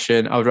this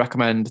question. I would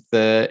recommend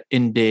the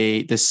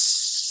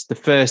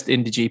first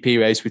Indy GP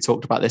race. We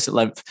talked about this at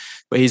length,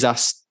 but he's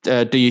asked,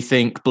 do you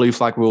think blue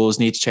flag rules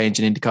need to change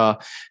in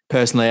IndyCar?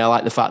 Personally, I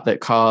like the fact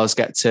that cars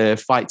get to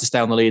fight to stay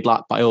on the lead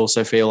lap, but I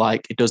also feel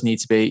like it does need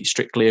to be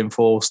strictly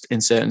enforced in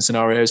certain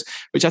scenarios,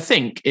 which I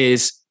think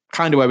is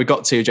kind of where we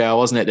got to, JR,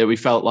 wasn't it? That we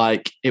felt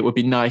like it would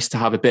be nice to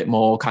have a bit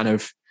more kind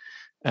of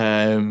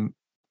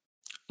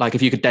like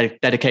if you could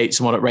dedicate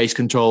someone at race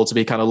control to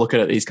be kind of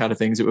looking at these kind of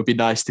things, it would be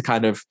nice to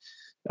kind of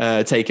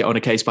take it on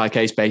a case by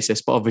case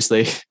basis. But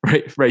obviously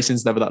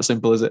racing's never that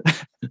simple, is it?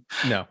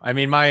 No, I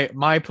mean,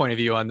 my point of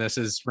view on this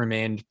has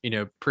remained,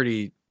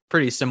 pretty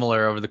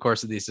similar over the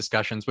course of these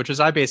discussions, which is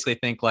I basically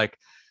think like,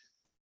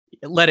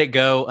 let it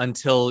go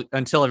until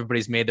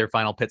everybody's made their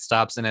final pit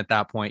stops. And at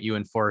that point you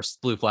enforce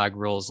blue flag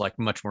rules like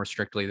much more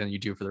strictly than you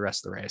do for the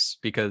rest of the race,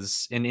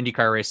 because in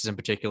IndyCar races in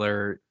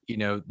particular,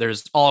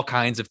 there's all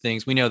kinds of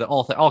things. We know that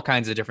all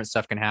kinds of different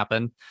stuff can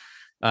happen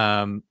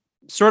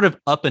sort of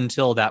up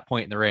until that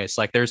point in the race.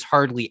 Like there's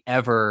hardly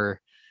ever,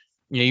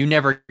 you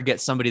never get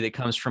somebody that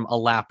comes from a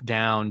lap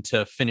down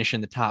to finish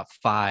in the top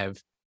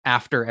 5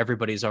 after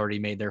everybody's already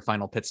made their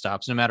final pit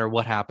stops, no matter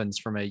what happens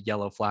from a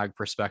yellow flag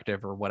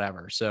perspective or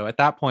whatever. So at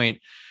that point,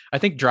 I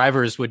think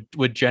drivers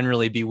would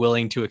generally be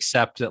willing to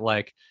accept that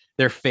like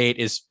their fate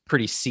is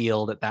pretty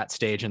sealed at that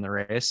stage in the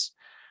race.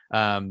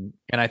 And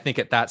I think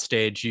at that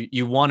stage,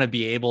 you want to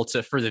be able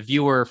to, for the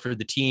viewer, for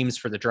the teams,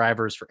 for the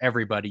drivers, for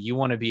everybody, you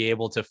want to be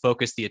able to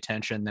focus the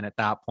attention then at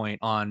that point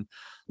on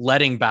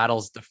letting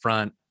battles at the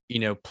front,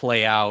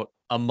 play out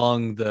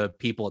among the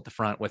people at the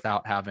front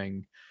without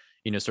having,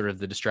 sort of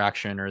the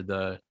distraction or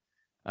the,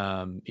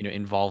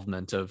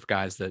 involvement of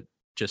guys that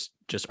just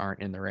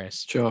aren't in the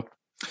race. Sure.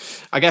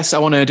 I guess I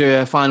want to do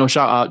a final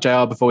shout out,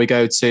 JR, before we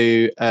go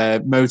to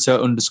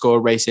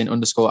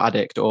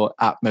motor_racing_addict or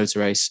at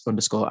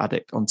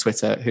motorrace_addict on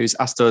Twitter, who's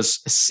asked us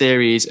a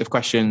series of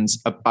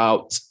questions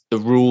about the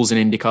rules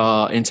in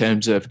IndyCar in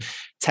terms of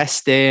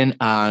testing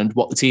and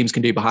what the teams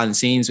can do behind the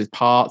scenes with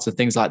parts and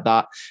things like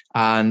that.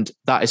 And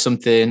that is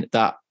something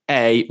that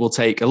A, will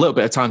take a little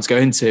bit of time to go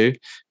into,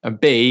 and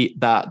B,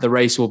 that the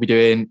race will be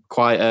doing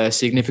quite a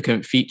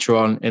significant feature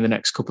on in the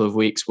next couple of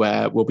weeks,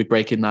 where we'll be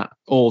breaking that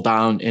all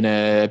down in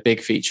a big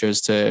feature as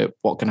to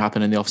what can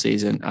happen in the off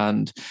season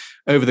and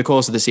over the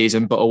course of the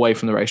season, but away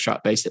from the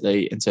racetrack,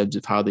 basically, in terms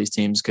of how these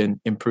teams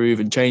can improve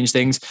and change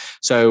things.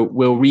 So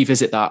we'll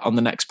revisit that on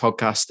the next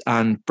podcast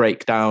and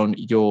break down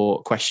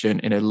your question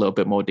in a little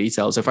bit more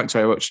detail. So thanks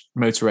very much,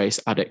 Motor Race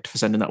Addict, for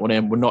sending that one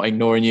in. We're not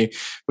ignoring you.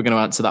 We're going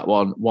to answer that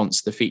one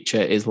once the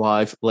feature is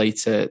live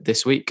later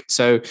this week.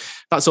 So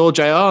that's all,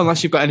 JR,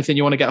 unless you've got anything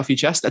you want to get off your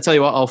chest. I tell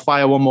you what, I'll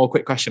fire one more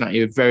quick question at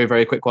you. Very,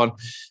 very quick one.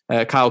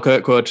 Kyle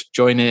Kirkwood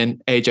joining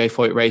AJ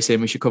Foyt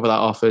Racing. We should cover that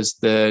off as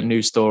the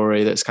news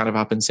story that's kind of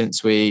happened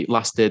since we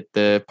last did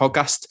the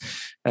podcast.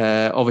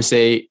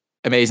 Obviously,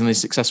 amazingly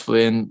successful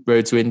in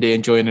Road to Indy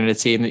and joining a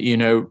team that you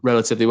know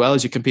relatively well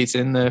as you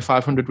competed in the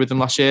 500 with them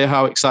last year.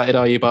 How excited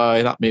are you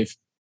by that move?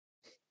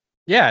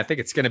 Yeah, I think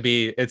it's going to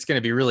be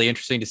really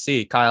interesting to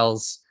see.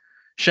 Kyle's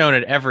shown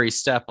at every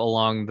step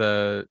along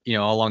the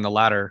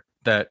ladder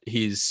that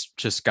he's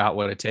just got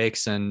what it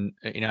takes. And,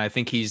 I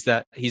think he's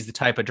the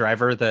type of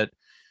driver that,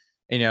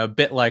 a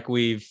bit like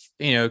we've,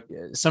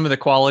 some of the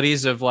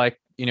qualities of like,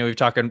 we've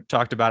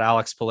talked about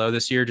Alex Palou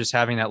this year, just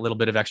having that little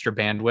bit of extra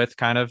bandwidth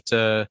kind of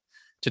to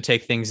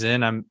take things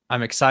in.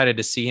 I'm excited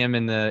to see him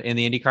in the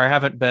IndyCar. I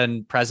haven't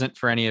been present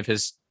for any of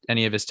his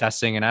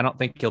testing, and I don't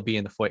think he'll be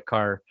in the Foyt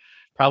car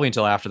probably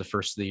until after the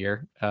first of the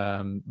year.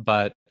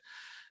 But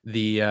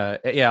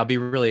I'll be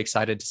really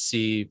excited to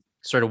see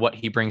sort of what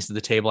he brings to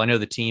the table. I know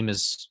the team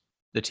is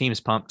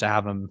pumped to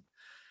have him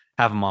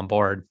on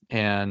board.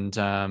 And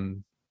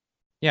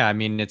I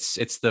mean,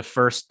 it's the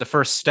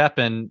first step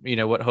in,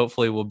 what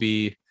hopefully will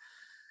be,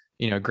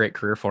 a great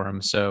career for him.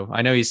 So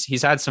I know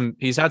he's had some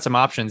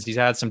options. He's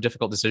had some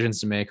difficult decisions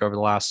to make over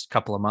the last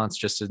couple of months,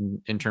 just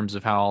in terms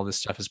of how all this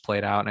stuff has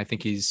played out. And I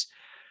think he's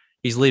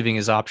leaving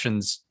his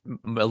options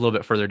a little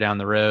bit further down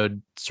the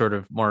road, sort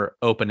of more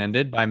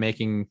open-ended by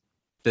making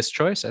this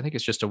choice. I think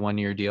it's just a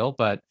 1-year deal,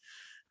 but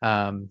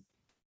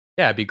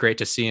it'd be great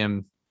to see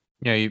him.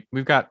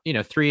 We've got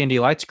 3 Indy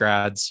Lights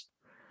grads,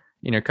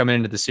 coming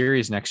into the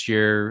series next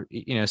year.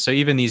 So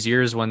even these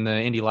years when the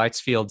Indy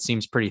Lights field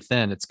seems pretty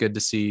thin, it's good to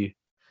see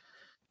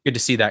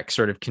that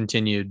sort of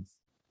continued,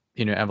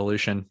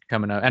 evolution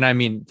coming up. And I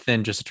mean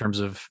thin just in terms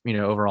of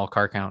overall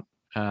car count.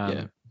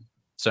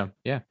 So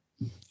yeah.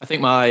 I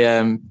think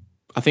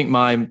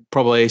my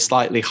probably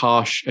slightly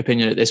harsh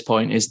opinion at this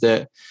point is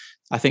that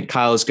I think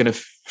Kyle's going to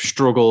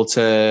struggle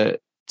to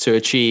to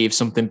achieve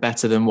something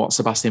better than what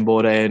Sebastian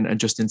Bourdais and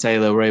Justin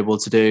Taylor were able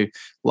to do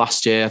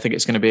last year. I think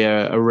it's going to be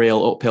a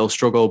real uphill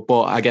struggle,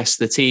 but I guess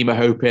the team are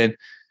hoping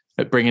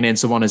that bringing in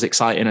someone as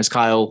exciting as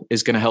Kyle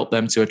is going to help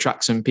them to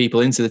attract some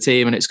people into the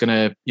team, and it's going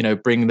to, you know,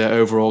 bring the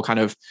overall kind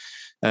of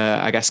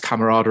I guess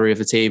camaraderie of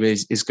the team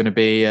is going to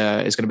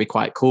be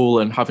quite cool.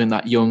 And having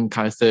that young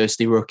kind of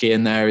thirsty rookie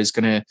in there is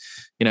going to,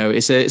 you know,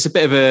 it's a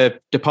bit of a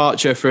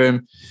departure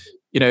from,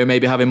 you know,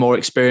 maybe having more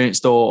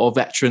experienced or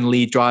veteran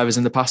lead drivers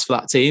in the past for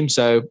that team.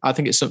 So I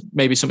think it's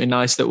maybe something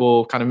nice that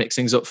will kind of mix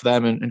things up for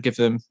them and give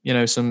them, you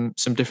know, some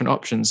different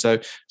options. So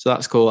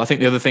that's cool. I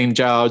think the other thing,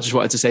 Jar, I just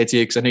wanted to say to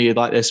you, because I knew you'd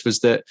like this, was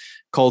that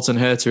Colton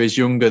Herta is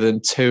younger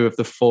than 2 of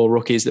the 4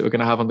 rookies that we're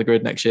going to have on the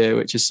grid next year,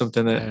 which is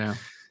something that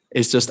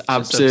is just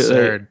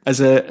absolutely,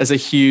 as a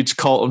huge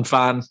Colton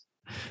fan,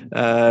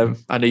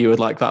 I knew you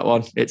would like that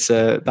one.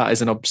 That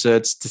is an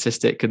absurd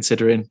statistic,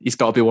 considering he's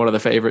got to be one of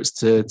the favourites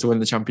to win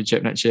the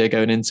championship next year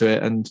going into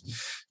it, and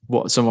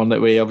someone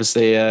that we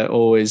obviously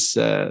always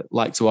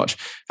like to watch.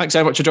 Thanks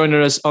so much for joining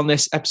us on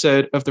this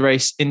episode of the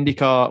Race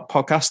IndyCar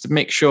podcast.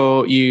 Make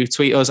sure you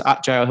tweet us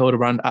at JL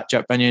Hildebrand, at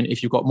Jack Benyon,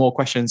 if you've got more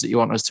questions that you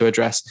want us to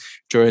address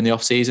during the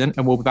off season,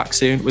 and we'll be back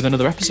soon with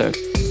another episode.